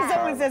soon as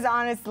someone says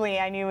honestly,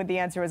 I knew what the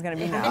answer was going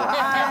to be no.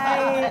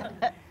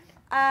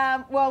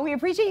 Well, we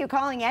appreciate you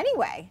calling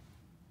anyway.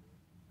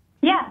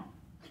 Yeah.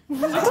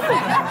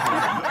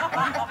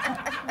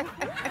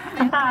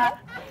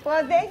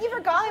 Well, thank you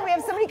for calling. We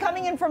have somebody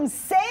coming in from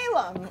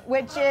Salem,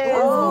 which is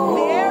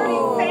very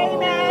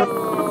famous.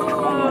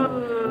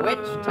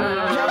 Witch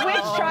time. The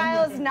witch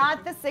trials,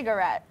 not the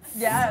cigarettes.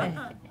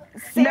 Yeah.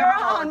 Sarah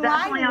No, on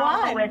definitely line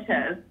all the 1.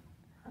 witches.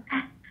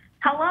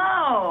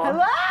 Hello.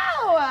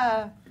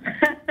 Hello.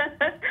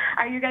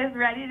 Are you guys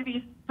ready to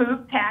be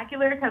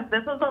spooktacular? Because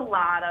this was a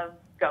lot of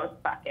ghost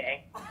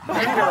fucking. It's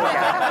really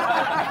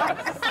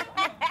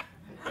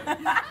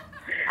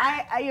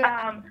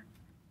good.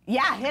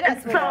 Yeah, hit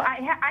us with So it.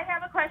 I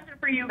have a question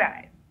for you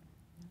guys.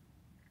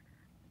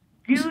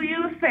 Do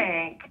you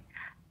think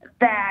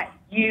that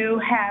you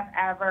have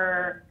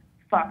ever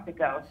fucked a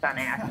ghost on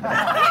accident?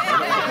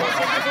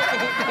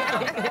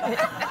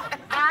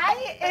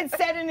 I had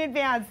said in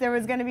advance there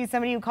was going to be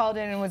somebody who called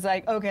in and was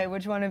like, okay,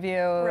 which one of you?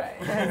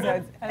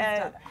 Right.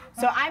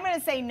 So I'm going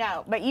to say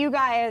no, but you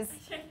guys.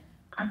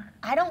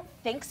 I don't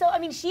think so. I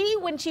mean,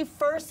 when she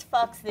first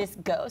fucks this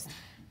ghost,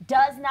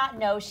 does not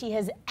know she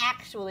has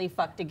actually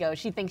fucked a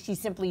ghost. She thinks she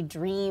simply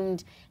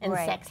dreamed and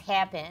Right. sex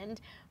happened.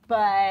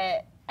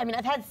 But, I mean,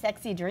 I've had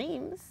sexy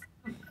dreams.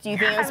 Do you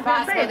think it was I was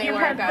gonna say, possible they you were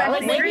had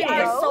ghosts? sexy Maybe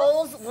our Ghosts?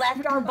 souls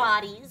left our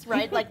bodies,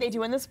 right? Like they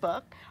do in this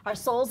book. Our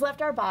souls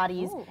left our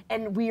bodies,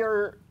 and we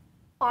are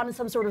on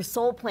some sort of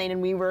soul plane,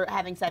 and we were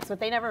having sex, but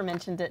they never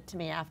mentioned it to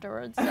me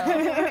afterwards. So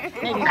maybe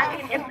I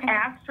mean, it's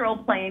astral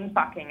plane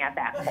fucking at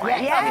that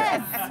point.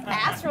 Yes,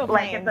 astral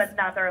Like planes. it's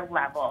another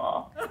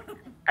level.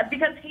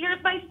 Because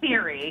here's my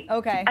theory.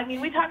 Okay. I mean,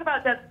 we talk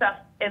about dead stuff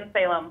in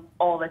Salem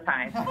all the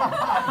time.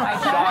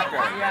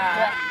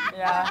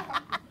 Yeah.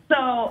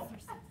 So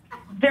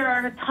there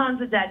are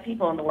tons of dead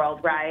people in the world,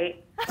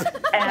 right?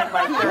 And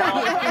like they're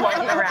all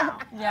floating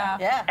around.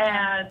 Yeah.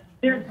 And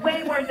there's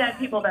way more dead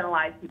people than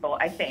alive people,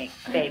 I think.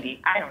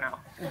 Maybe. I don't know.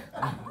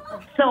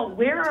 So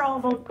where are all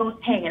those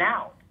ghosts hanging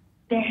out?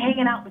 They're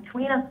hanging out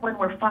between us when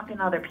we're fucking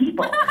other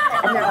people.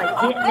 And they're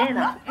like getting in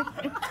us.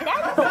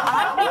 So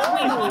I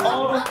think we've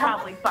all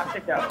probably fucked a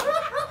ghost.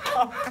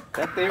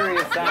 That theory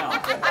is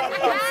sound.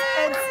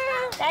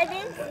 That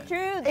is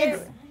true.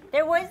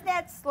 There was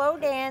that slow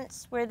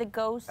dance where the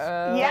ghost.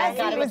 Yes,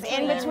 got it it was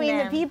in between between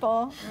the them.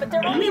 people. But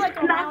they're only like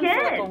Snuck around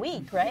for like in. a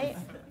week, right?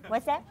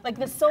 What's that? Like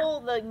the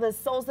souls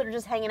that are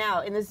just hanging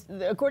out in this,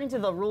 according to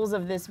the rules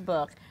of this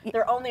book,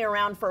 they're only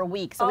around for a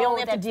week. So we Oh,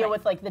 only have to that's deal right.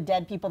 with like the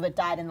dead people that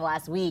died in the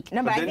last week.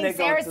 No, but I didn't think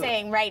they go Sarah's to-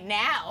 saying right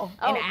now,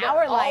 Oh, in no,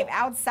 our oh. life,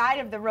 outside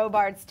of the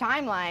Robards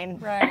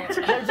timeline. Right.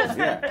 They're just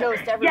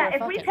ghosts everywhere. Yeah,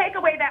 if we fucking. take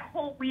away that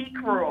whole week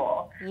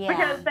rule, Yeah.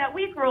 because that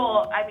week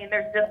rule, I mean,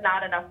 there's just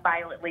not enough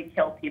violently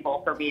killed people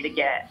for me to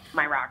get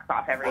my rocks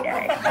off every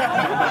day.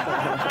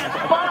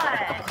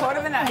 But Quote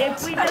of the night.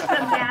 if we just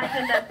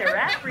imagine that they're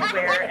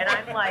everywhere, and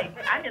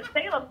I'm in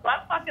Salem, so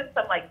I'm fucking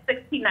some like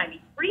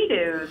 1693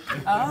 dudes,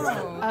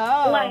 Oh.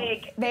 Oh,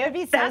 like they would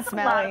be so that's a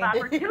lot of smelly.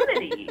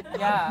 opportunity.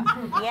 Yeah.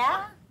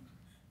 Yeah.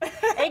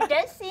 It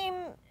does seem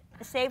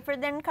safer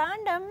than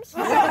condoms.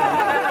 They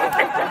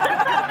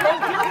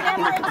do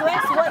never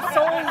address what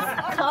souls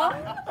come.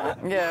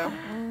 Yeah.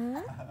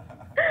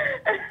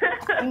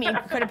 You mean,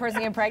 could a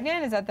person get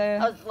pregnant? Is that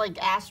the? Like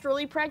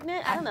astrally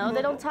pregnant? I don't know.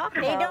 They don't talk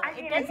about don't- I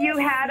mean, if you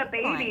had a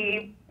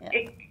baby,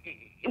 Yeah.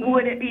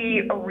 would it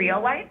be a real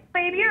life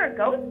baby or a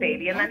ghost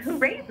baby? And then who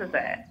raises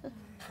it?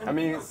 I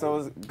mean, so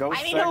is ghost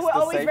I mean, sex who the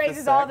always safest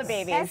raises all the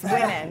sex? babies?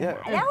 Women. Yeah.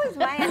 That was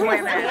my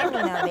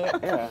understanding of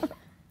it.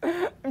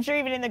 Yeah. I'm sure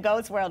even in the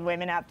ghost world,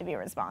 women have to be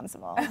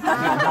responsible.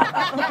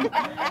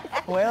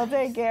 We'll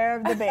take care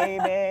of the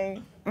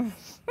baby.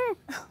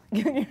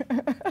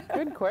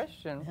 Good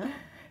question.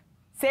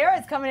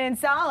 Sarah's coming in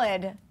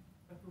solid.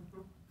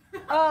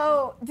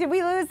 Oh, did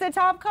we lose the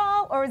top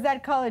call, or was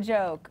that call a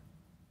joke?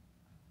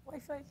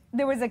 Wi-Fi.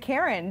 There was a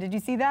Karen. Did you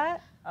see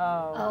that?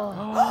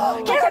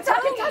 Oh.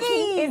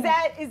 Kentucky.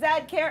 Is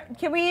that Karen?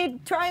 Can we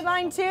try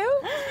line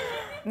 2?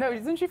 No,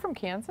 isn't she from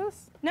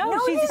Kansas? No,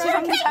 she's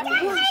from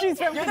Kentucky. She's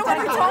from You're the one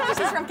who told me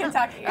she's from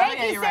Kentucky. Thank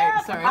you, you're Sarah,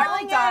 right. for Sorry.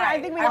 calling in. I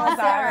think we lost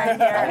Sarah right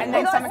here, and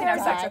then someone can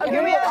have sex with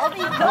me.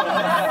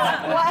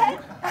 What?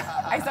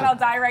 I said I'll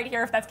die right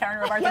here if that's Karen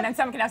Robards, and then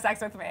someone can have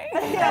sex with me.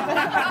 Yeah,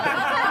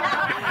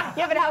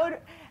 but how would...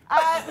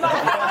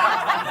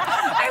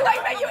 I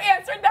like that you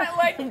answered that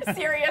like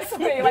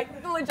seriously,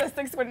 like the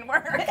logistics wouldn't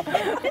work.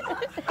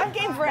 I'm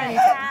game for it.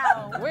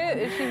 Wait,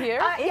 is she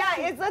here?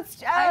 Yeah,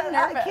 let's. I'm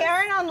nervous.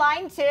 Karen on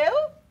line 2.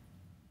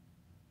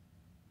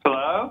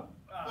 Hello?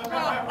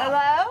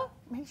 Hello?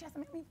 Maybe she has to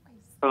make me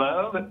voice.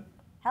 Hello?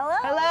 Hello?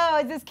 Hello,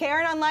 is this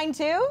Karen on line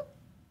 2?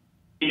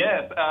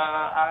 Yes,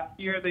 I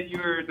hear that you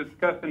were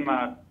discussing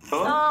my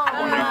book on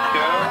your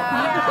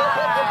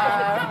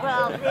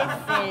Well, this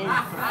is...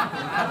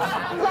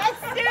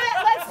 Let's do it.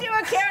 Let's do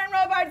a Karen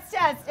Robards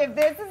test. If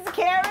this is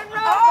Karen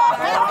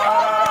Robards.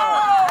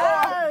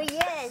 Oh,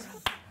 yes.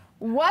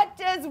 What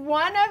does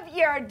one of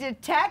your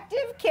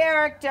detective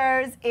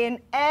characters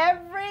in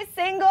every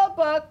single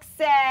book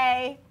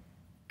say?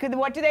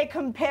 What do they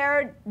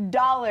compare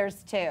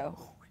dollars to?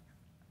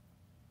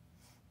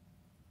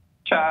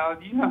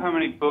 Child, you know how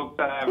many books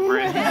I have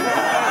written?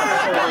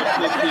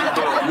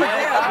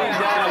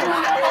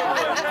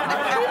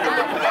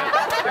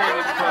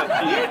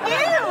 You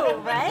do,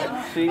 right?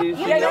 She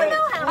You don't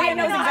know how I many.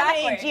 know how many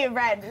exactly. you've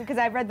read because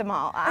I've read them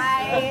all.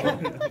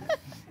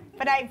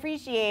 But I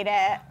appreciate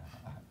it.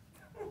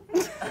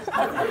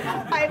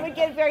 I would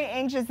get very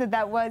anxious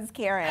that was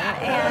Karen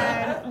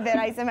and that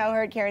I somehow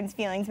hurt Karen's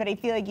feelings, but I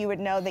feel like you would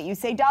know that you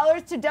say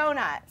dollars to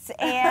donuts,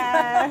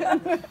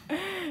 and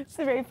it's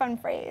a very fun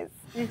phrase.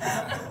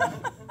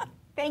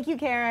 Thank you,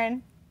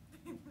 Karen.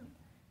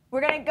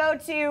 We're going to go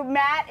to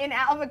Matt in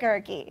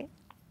Albuquerque.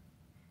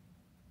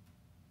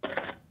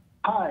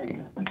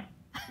 Hi.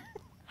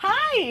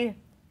 Hi.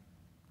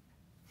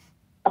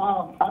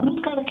 I'm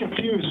just kind of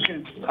confused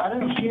because I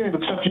didn't see any of the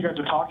stuff you guys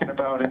are talking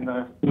about in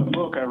the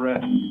book I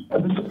read.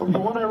 The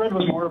one I read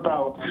was more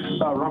about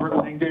Robert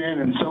Langdon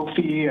and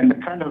Sophie, and they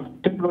kind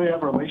of didn't really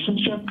have a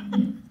relationship,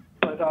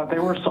 but they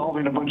were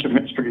solving a bunch of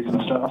mysteries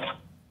and stuff.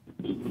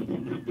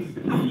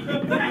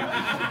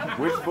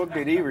 Which book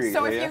did he read?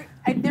 So Leah?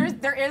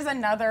 there is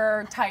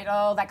another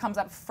title that comes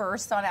up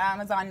first on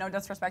Amazon, no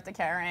disrespect to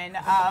Karen,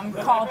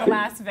 called The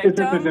Last Is it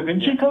the Da Victim.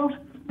 Vinci Code?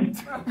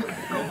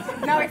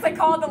 No, it's like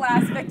called The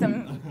Last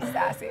Victim,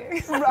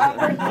 Sassy.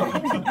 Robert.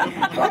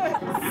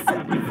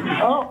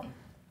 Oh.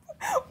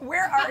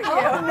 Where are you?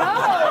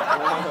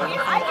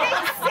 I think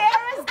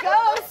Sarah's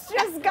ghost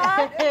just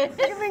got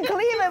in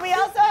Cleveland. We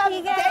also have,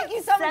 thank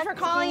you so much for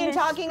calling and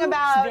talking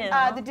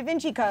about the Da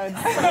Vinci Codes.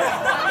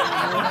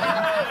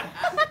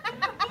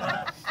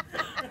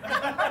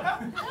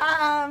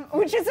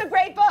 Which is a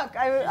great book.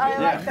 I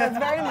like those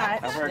very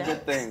much. I've heard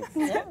good things.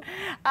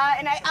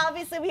 And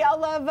obviously we all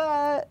love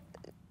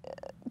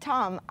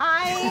Tom.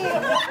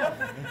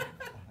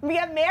 We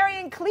have Mary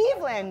in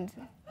Cleveland.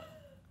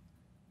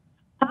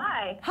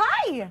 Hi.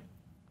 Hi.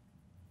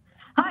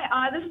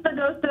 Hi, this is the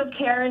ghost of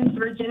Karen's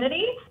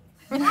virginity.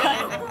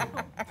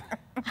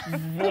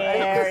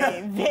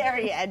 Very,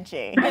 very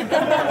edgy.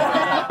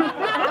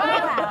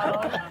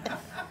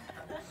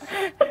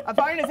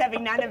 Aparna is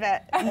having none of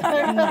it. No.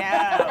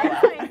 I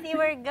want to see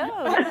where it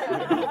goes.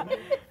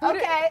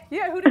 Okay.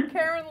 Who did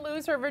Karen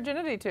lose her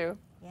virginity to?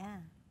 Yeah.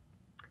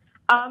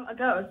 A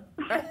ghost.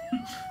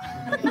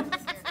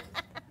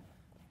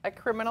 A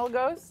criminal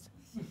ghost?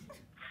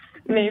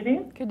 Maybe.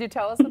 Could you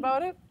tell us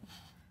about it?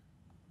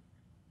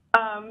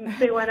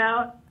 They went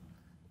out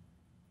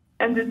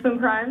and did some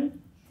crimes,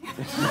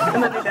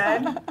 and then they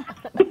died.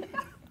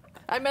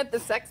 I meant the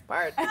sex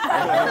part.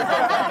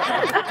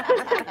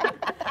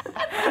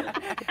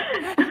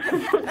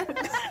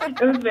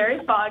 It was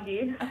very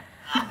foggy.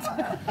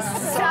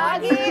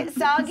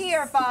 Soggy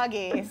or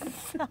foggy?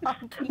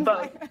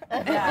 Both.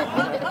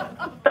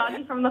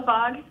 Soggy from the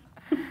fog.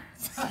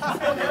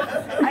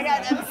 I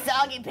got them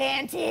soggy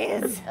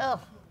panties. Oh.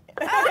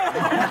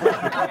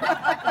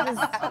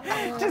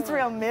 Just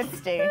real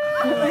misty.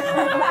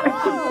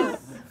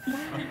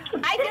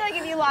 I feel like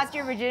if you lost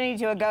your virginity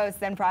to a ghost,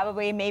 then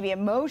probably maybe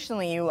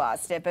emotionally you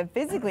lost it, but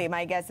physically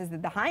my guess is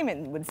that the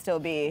hymen would still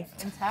be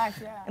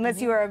Intact, yeah. unless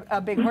you were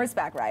a big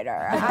horseback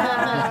rider.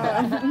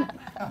 I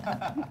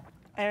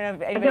don't know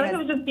if I anybody feel like has... it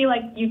would just be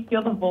like you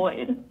feel the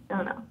void. I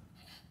don't know.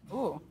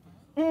 Ooh.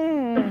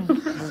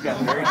 This got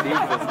very deep this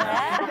time.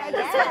 That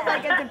just felt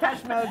like a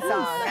Depeche Mode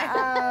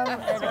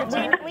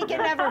song. We can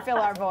never fill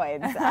our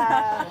voids.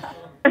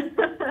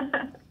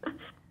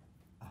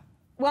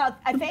 Well,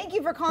 thank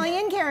you for calling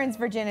in Karen's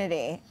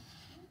virginity.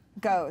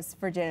 Ghost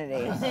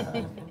virginity.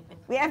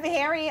 We have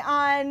Harry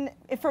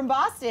from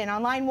Boston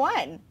on line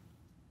 1.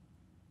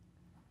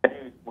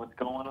 Hey, what's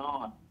going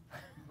on?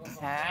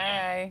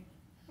 Hey.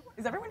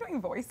 Is everyone doing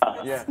voices?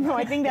 Yeah. No,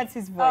 I think that's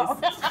his voice.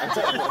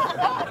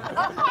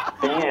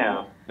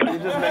 Damn. You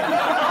just make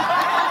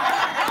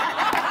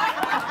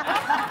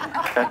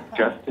That's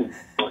Justin.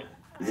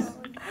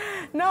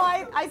 No,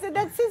 I I said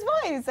that's his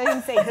voice. I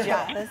didn't say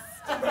just.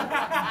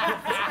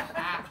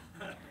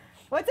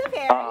 What's up,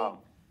 Harry?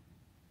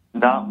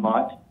 Not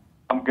much.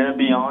 I'm gonna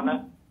be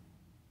honest.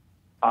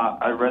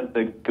 I read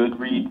the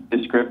Goodreads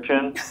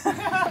description.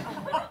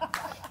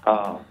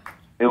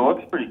 It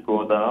looks pretty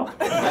cool, though.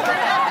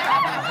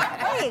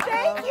 Hey,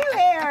 thank you,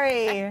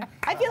 Harry.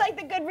 I feel like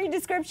the Goodreads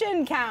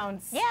description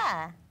counts.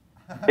 Yeah.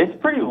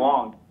 It's pretty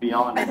long, to be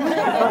honest.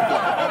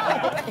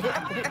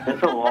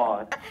 It's a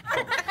lot.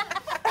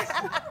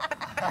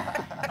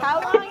 How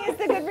long is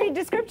the Goodreads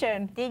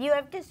description? Did you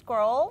have to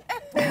scroll?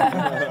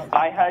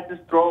 I had to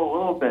scroll a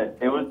little bit.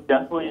 It was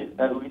definitely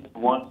at least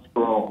one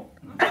scroll.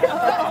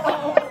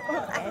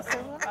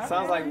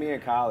 Sounds like me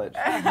in college.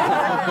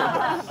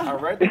 I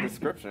read the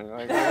description.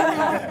 Like,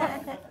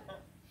 Yeah,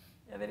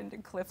 they didn't do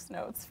Cliff's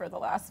Notes for the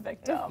last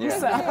victim. Yeah.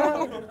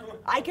 So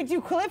I could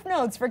do Cliff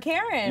Notes for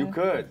Karen. you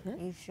could.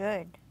 You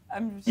should.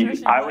 I'm sure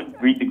she I would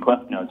read the Cliff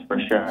Notes for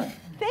sure.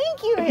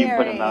 Thank you, If you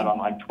put Harry. them out on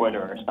like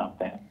Twitter or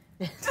something.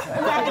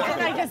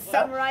 Imagine I just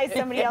summarize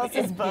somebody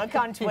else's book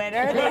on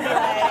Twitter. They'd be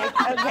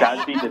like,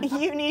 That'd be okay, the-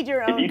 you need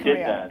your If own you did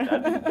career. that,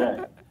 that'd be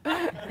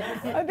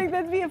good. I think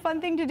that'd be a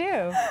fun thing to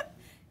do.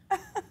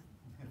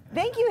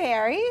 Thank you,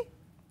 Harry,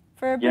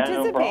 for Yeah,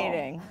 no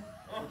participating.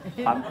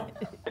 I'm-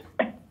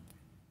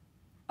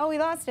 Oh, we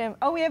lost him.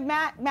 Oh, we have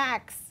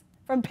Max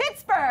from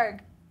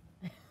Pittsburgh.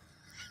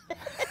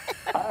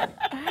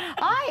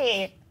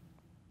 Hi.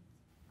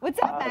 What's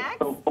up, Max?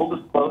 So full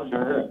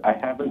disclosure, I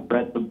haven't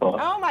read the book.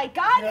 Oh my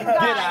God, you guys!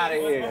 Get out of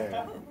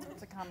here.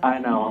 I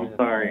know, I'm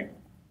sorry.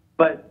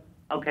 But,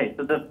 okay,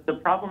 so the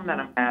problem that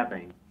I'm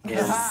having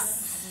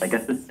is like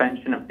a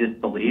suspension of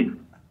disbelief,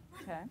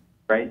 Okay.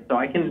 right? So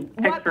I can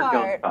What picture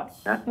part?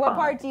 Ghostbusters. That's What fine.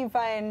 part do you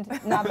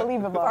find not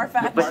believable? Part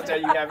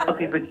that you haven't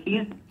Okay, but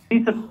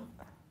she's a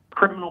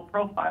criminal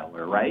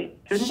profiler, right?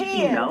 Shouldn't She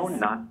she know is.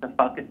 not to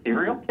fuck a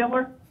serial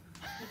killer?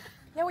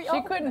 Yeah,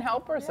 She couldn't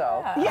help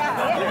herself.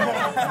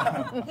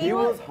 Yeah. He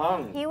was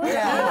hung. He was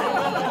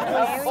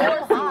Of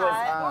course he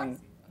was hung.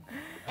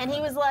 And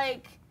he was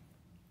like,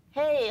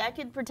 hey, I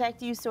could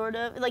protect you, sort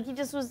of. Like, he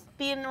just was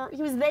being,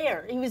 he was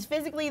there. He was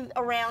physically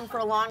around for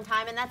a long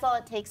time, and that's all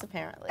it takes,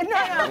 apparently. No.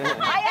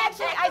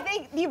 I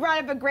think you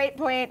brought up a great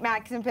point,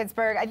 Max in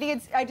Pittsburgh. I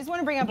just want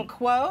to bring up a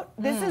quote.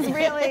 This is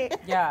really,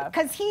 Yeah.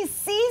 because he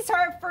sees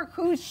her for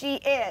who she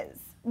is,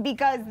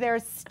 because they're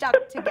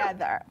stuck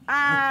together,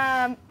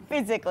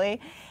 physically.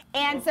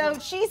 And so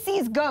she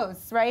sees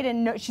ghosts, right?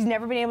 And she's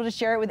never been able to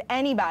share it with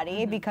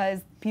anybody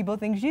because people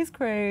think she's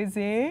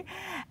crazy.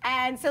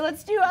 And so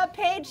let's do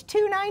page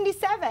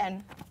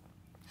 297.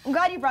 I'm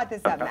glad you brought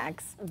this up,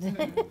 Max.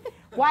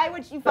 Why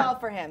would you fall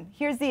for him?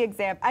 Here's the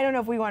example. I don't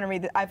know if we want to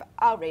read it.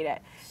 I'll read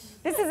it.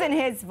 This is in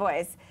his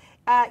voice.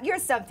 You're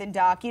something,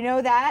 Doc. You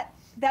know that?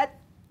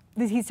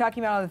 He's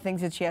talking about all the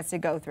things that she has to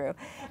go through.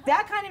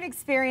 That kind of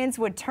experience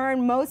would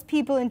turn most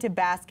people into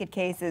basket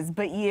cases,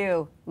 but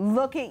you,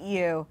 look at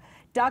you.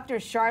 Dr.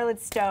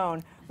 Charlotte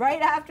Stone,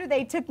 right after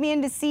they took me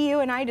in to see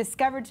you and I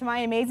discovered to my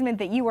amazement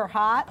that you were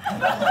hot.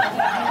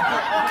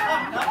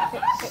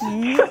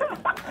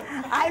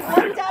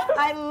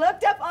 I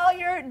looked up all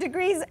your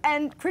degrees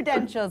and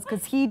credentials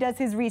because he does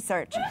his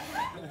research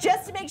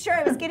just to make sure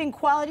I was getting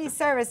quality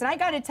service. And I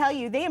got to tell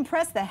you, they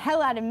impressed the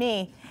hell out of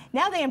me.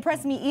 Now they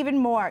impress me even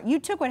more. You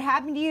took what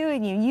happened to you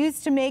and you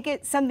used to make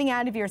it something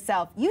out of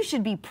yourself. You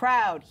should be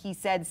proud, he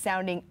said,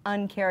 sounding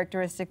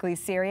uncharacteristically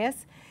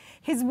serious.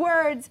 His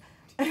words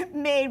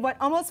made what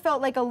almost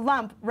felt like a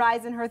lump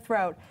rise in her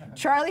throat.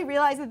 Charlie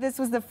realized that this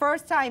was the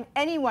first time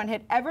anyone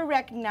had ever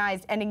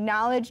recognized and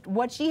acknowledged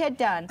what she had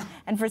done,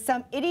 and for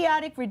some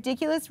idiotic,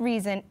 ridiculous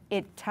reason,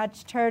 it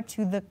touched her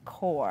to the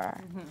core.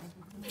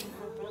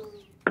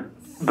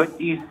 But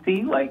do you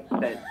see, like,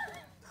 that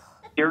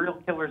serial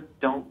killers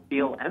don't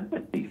feel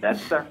empathy?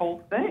 That's their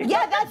whole thing.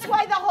 Yeah, that's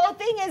why the whole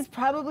thing is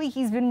probably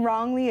he's been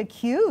wrongly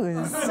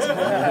accused. Is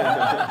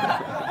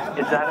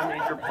that a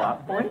major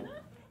plot point?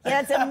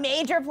 Yeah, it's a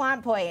major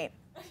plot point.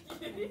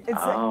 It's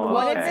Oh,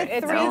 what okay. is it?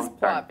 It's Three? his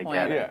plot to point.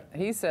 get it.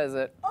 He says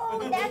it.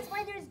 Oh, that's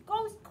why there's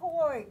ghost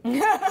court.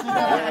 Yes, man,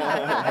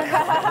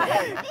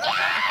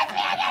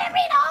 I gotta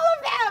read all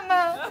of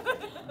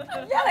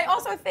them. Yeah, I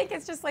also think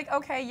it's just like,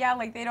 okay, yeah,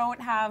 like they don't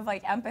have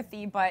like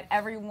empathy, but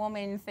every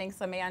woman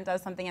thinks a man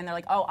does something and they're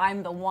like, oh,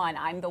 I'm the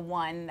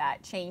one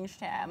that changed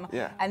him.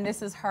 Yeah. And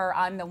this is her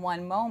I'm the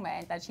one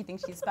moment that she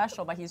thinks she's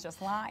special, but he's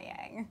just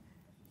lying.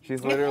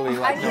 She's literally I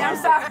like, mean, I'm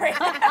sorry.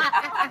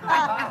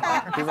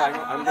 she's like,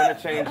 I'm gonna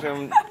change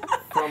him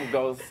from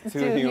ghost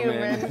to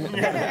human.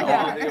 All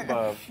of the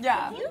above.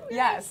 Yeah, You realize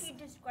yes. he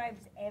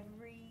describes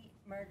every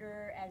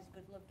murderer as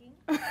good looking?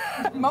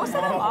 Most of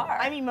them are.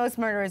 I mean, most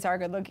murderers are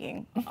good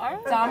looking.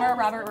 Dahmer,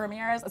 Robert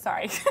Ramirez,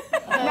 sorry.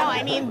 No,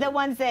 I mean the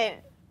ones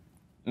that.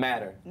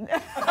 Matter.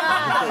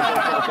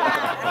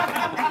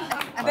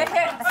 The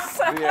hits.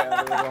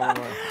 Yeah, the wrong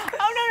one.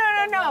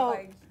 Oh no.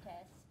 Robards test.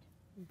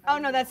 Oh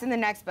no, that's in the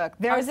next book.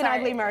 There is an sorry,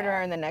 ugly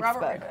murderer in the next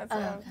Robert, book.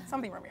 that's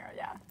something Ramirez,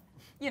 yeah.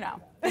 You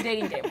know, the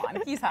dating game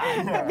one. He's hot.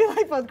 I feel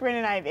like both Corinne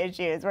and I have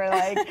issues. We're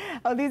like,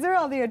 oh, these are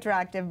all the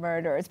attractive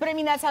murderers. But I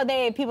mean, that's how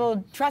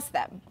people trust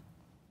them.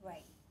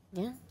 Right.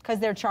 Yeah. Because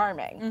they're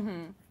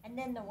charming. And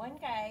then the one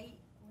guy,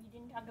 we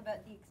didn't talk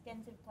about the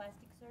extensive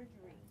plastic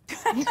surgery.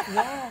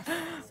 Yes.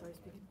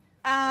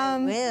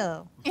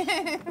 Will.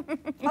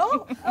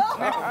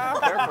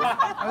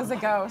 That was a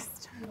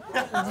ghost.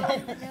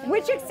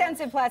 Which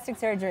extensive plastic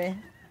surgery?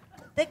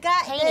 The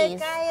guy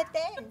Haney's. at the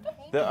end.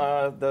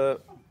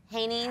 The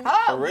Haney.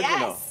 Oh, original.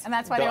 yes. And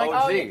that's why The they're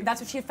like, OG. oh, that's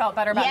what she felt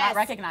better about Yes. not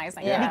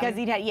recognizing. Yeah. Because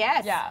he'd had,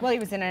 yes. Yeah. Well, he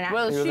was in an accident.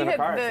 Well, He was she in a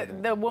car had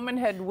accident. the woman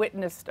had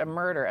witnessed a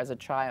murder as a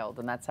child,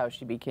 and that's how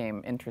she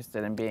became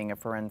interested in being a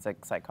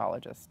forensic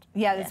psychologist.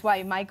 Yeah, that's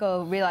why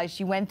Michael realized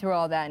she went through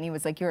all that, and he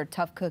was like, "You're a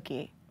tough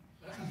cookie."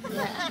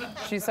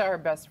 She saw her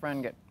best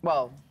friend get,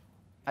 well,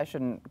 I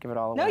shouldn't give it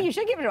all away. No, you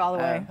should give it all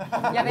away.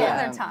 Yeah, they had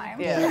their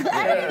time. Yeah.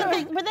 I don't even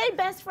think, were they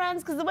best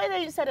friends? Because the way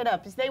they set it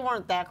up is they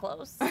weren't that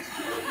close.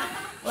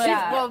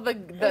 Well, the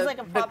was like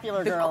a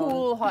popular the girl.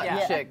 cool hot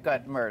Yeah. chick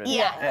got murdered.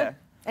 Yeah.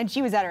 And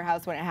she was at her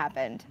house when it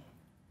happened.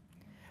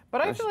 But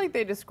I feel like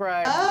they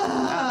describe.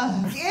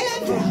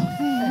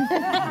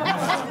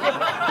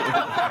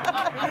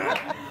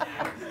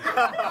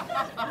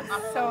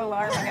 So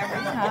alarming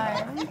every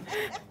time.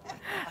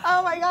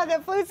 Oh my God,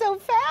 that flew so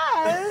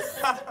fast.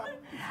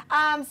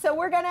 So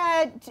we're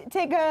gonna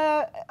take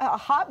a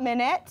hot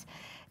minute.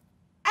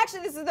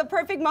 Actually, this is the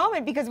perfect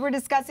moment because we're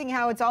discussing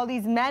how it's all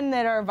these men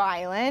that are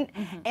violent.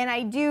 And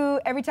I do,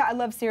 every time, I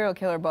love serial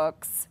killer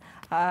books.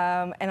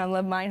 And I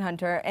love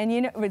Mindhunter, and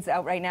you know it's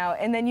out right now.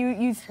 And then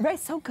you write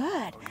so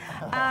good.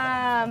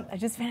 I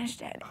just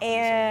finished it,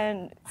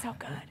 and so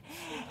good.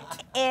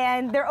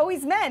 And they're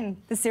always men,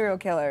 the serial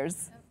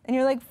killers. And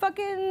you're like,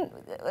 fucking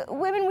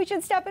women, we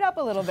should step it up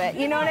a little bit.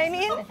 You know what I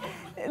mean?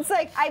 It's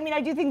like, I mean,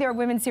 I do think there are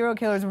women serial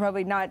killers who are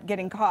probably not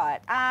getting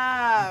caught.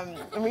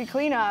 We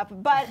clean up,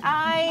 but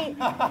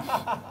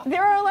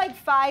there are like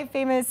 5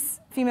 famous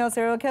female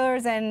serial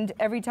killers, and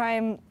every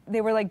time they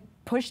were like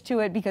pushed to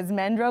it because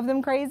men drove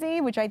them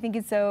crazy, which I think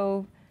is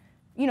so,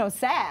 you know,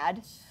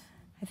 sad.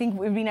 I think it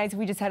would be nice if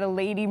we just had a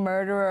lady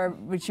murderer,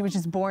 but she was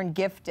just born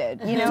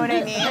gifted. You know what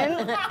I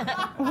mean?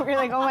 We're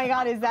like, oh my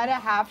God, is that a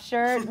half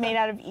shirt made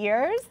out of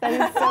ears? That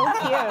is so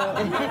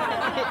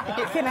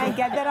cute. Can I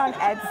get that on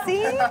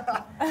Etsy?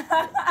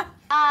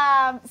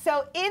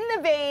 So in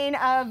the vein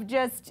of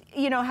just,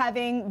 you know,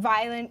 having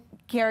violent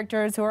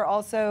characters who are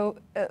also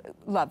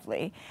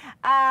lovely,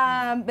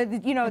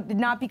 but you know,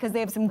 not because they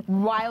have some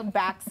wild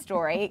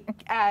backstory.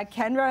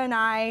 Kendra and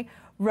I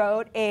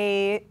wrote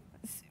a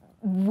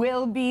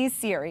will be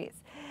series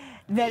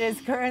that is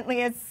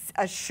currently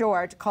a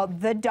short called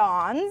The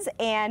Dawns,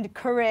 and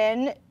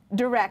Corinne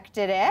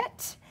directed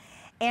it.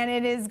 And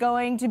it is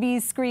going to be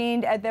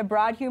screened at the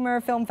Broad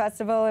Humor Film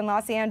Festival in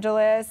Los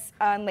Angeles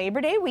on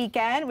Labor Day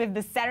weekend with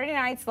the Saturday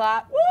night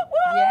slot. Woo,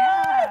 woo!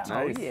 Yeah.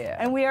 Nice. Oh, yeah.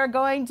 And we are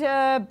going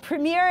to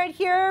premiere it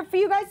here for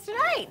you guys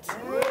tonight.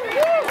 Woo,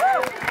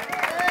 woo!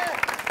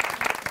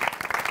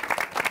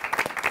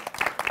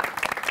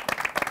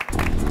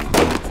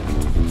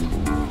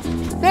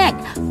 Vic,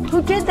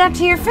 who did that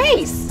to your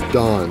face?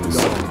 Dons.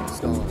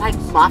 Like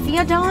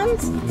Mafia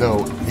Dons? No,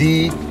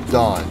 the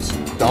Dons.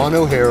 Don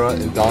O'Hara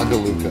and Don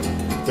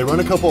DeLuca. They run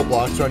a couple of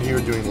blocks around here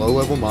doing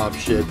low-level mob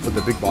shit, but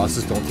the big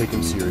bosses don't take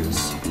them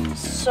serious.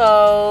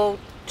 So,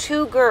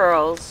 2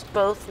 girls,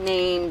 both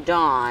named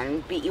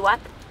Dawn, beat you up?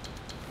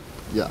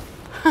 Yeah.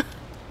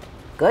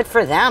 Good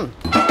for them.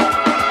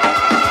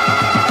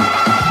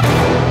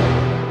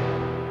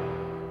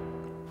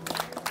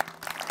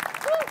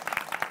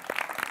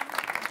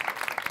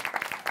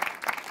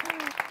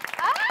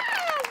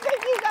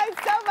 Thank you guys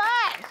so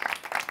much.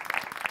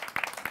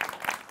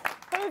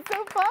 That was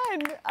so fun.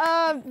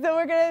 So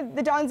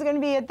the Dawn's gonna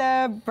be at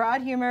the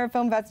Broad Humor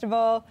Film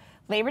Festival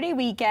Labor Day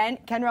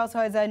weekend. Kendra also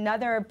has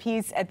another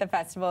piece at the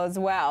festival as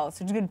well.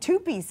 So we're doing 2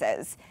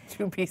 pieces.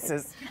 2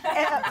 pieces.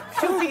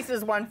 2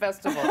 pieces, 1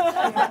 festival.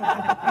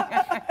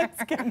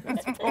 It's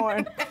Kendra's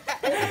porn.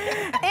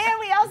 And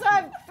we also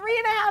have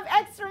 3.5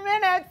 extra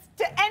minutes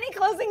to any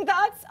closing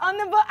thoughts on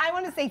the book. I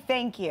want to say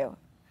thank you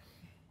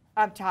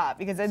up top,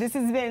 because this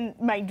has been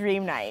my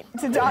dream night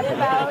to talk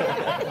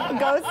about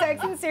ghost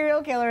sex and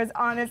serial killers.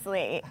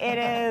 Honestly, it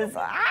is,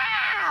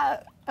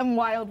 I'm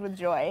wild with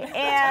joy.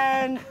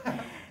 And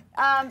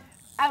I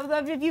would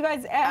love if you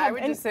guys I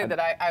would just say that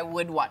I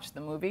would watch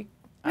the movie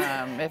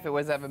if it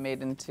was ever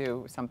made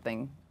into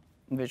something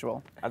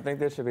visual. I think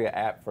there should be an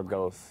app for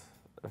ghosts.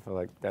 I feel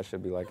like that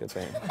should be like a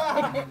thing.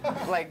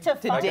 Like to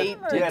date.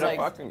 Yeah,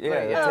 like,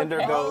 Tinder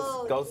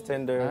ghost, ghost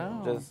Tinder.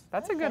 Oh, Just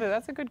that's a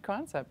good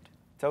concept.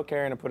 Tell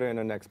Karen to put it in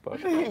the next book.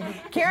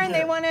 Karen,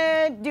 they want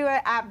to do an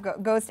app,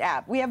 ghost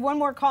app. We have one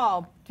more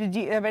call. Did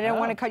you? But I don't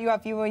want to cut you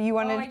off. You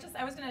want to?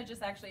 I was gonna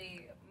just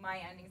actually, my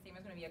ending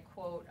statement was gonna be a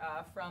quote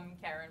from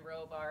Karen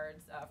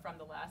Robards from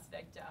The Last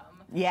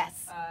Victim.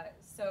 Yes.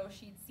 So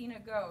she'd seen a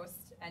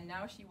ghost and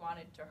now she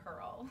wanted to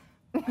hurl.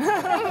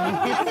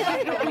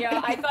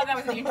 Yeah, I thought that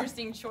was an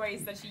interesting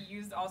choice that she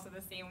used also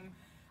the same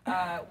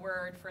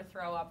word for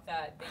throw up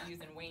that they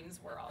use in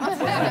Wayne's World. Oh,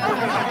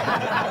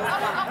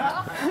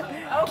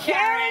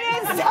 Karen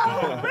is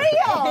so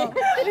real.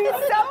 She's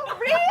so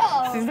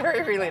real. She's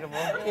very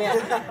relatable.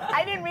 Yeah.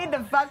 I didn't read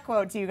the fuck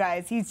quote to you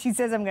guys. She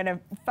says, I'm going to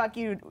fuck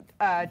you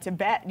to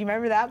bet. Do you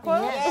remember that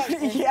quote?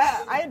 Yes.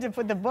 Yeah, I had to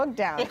put the book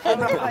down. I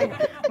was like,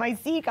 my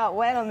seat got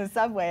wet on the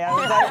subway. I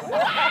was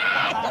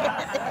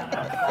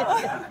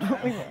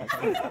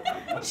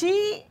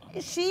like,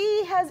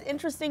 She has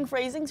interesting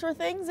phrasings for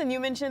things, and you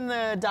mentioned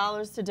the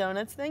dollars to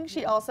donuts thing.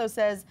 She also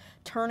says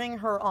turning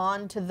her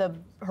on to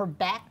her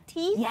back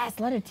teeth. Yes,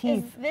 a lot of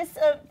teeth. Is this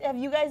have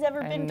you guys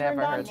ever been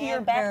turned on to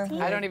your back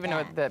teeth? I don't even know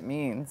what that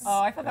means.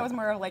 Oh, I thought that was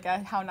more of like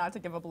a how not to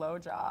give a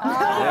blowjob.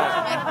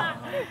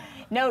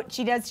 No,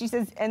 she does. She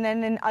says, and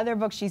then in other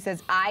books she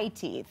says eye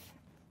teeth.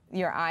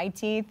 Your eye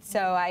teeth. So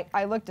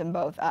I looked them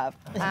both up.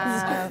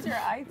 What's your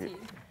eye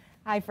teeth?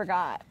 I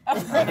forgot.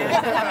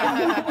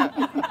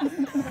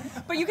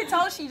 But you could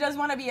tell she does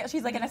want to be,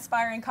 she's like an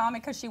aspiring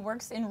comic because she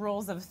works in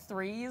rules of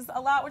threes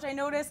a lot, which I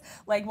noticed.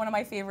 Like one of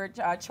my favorite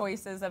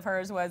choices of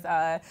hers was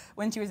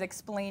when she was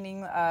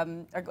explaining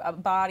a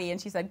body and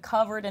she said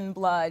covered in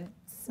blood,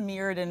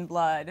 smeared in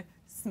blood,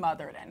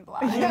 smothered in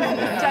blood.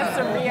 Just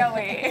to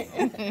really,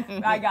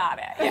 I got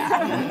it,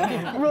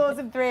 yeah. Rules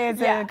of three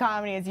is in a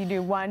comedy is you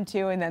do 1,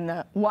 2, and then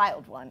the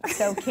wild one.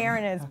 So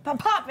Karen is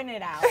popping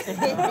it out.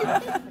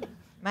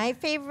 My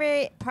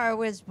favorite part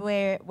was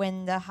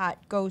when the hot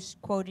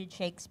ghost quoted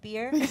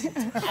Shakespeare,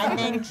 and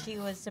then she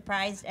was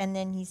surprised, and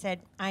then he said,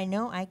 "I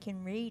know I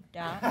can read,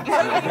 Doc."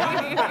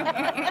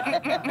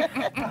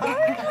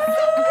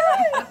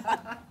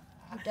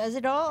 Who does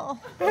it all?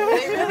 They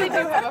really do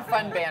have a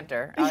fun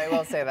banter. I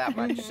will say that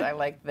much. I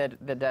like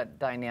the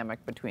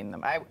dynamic between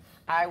them.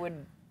 I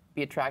would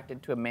be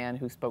attracted to a man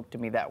who spoke to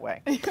me that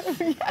way.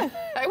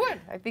 I would.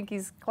 I think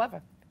he's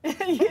clever.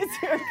 He's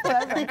so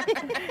clever.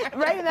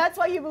 Right, and that's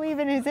why you believe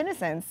in his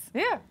innocence.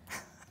 Yeah.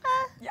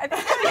 I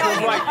think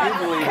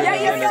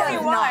you're the only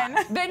one.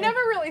 They never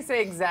really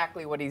say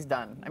exactly what he's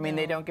done. I mean,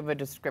 they don't give a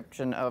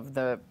description of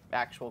the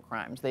actual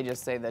crimes. They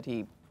just say that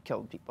he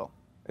killed people.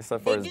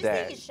 Except for his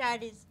dad. He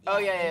shot his. Oh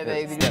yeah,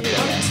 they do. Oh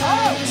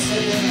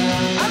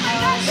my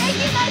God! Thank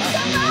you guys so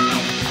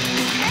much.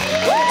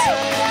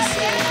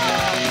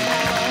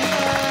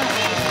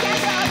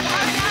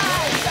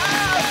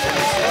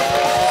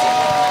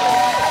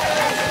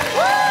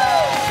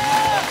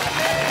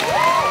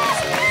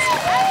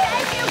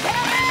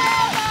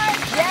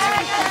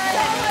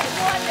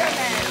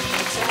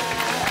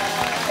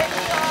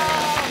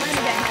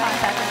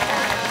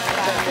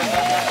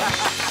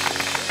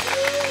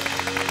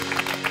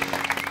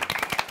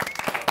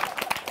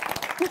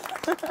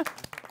 Thank you.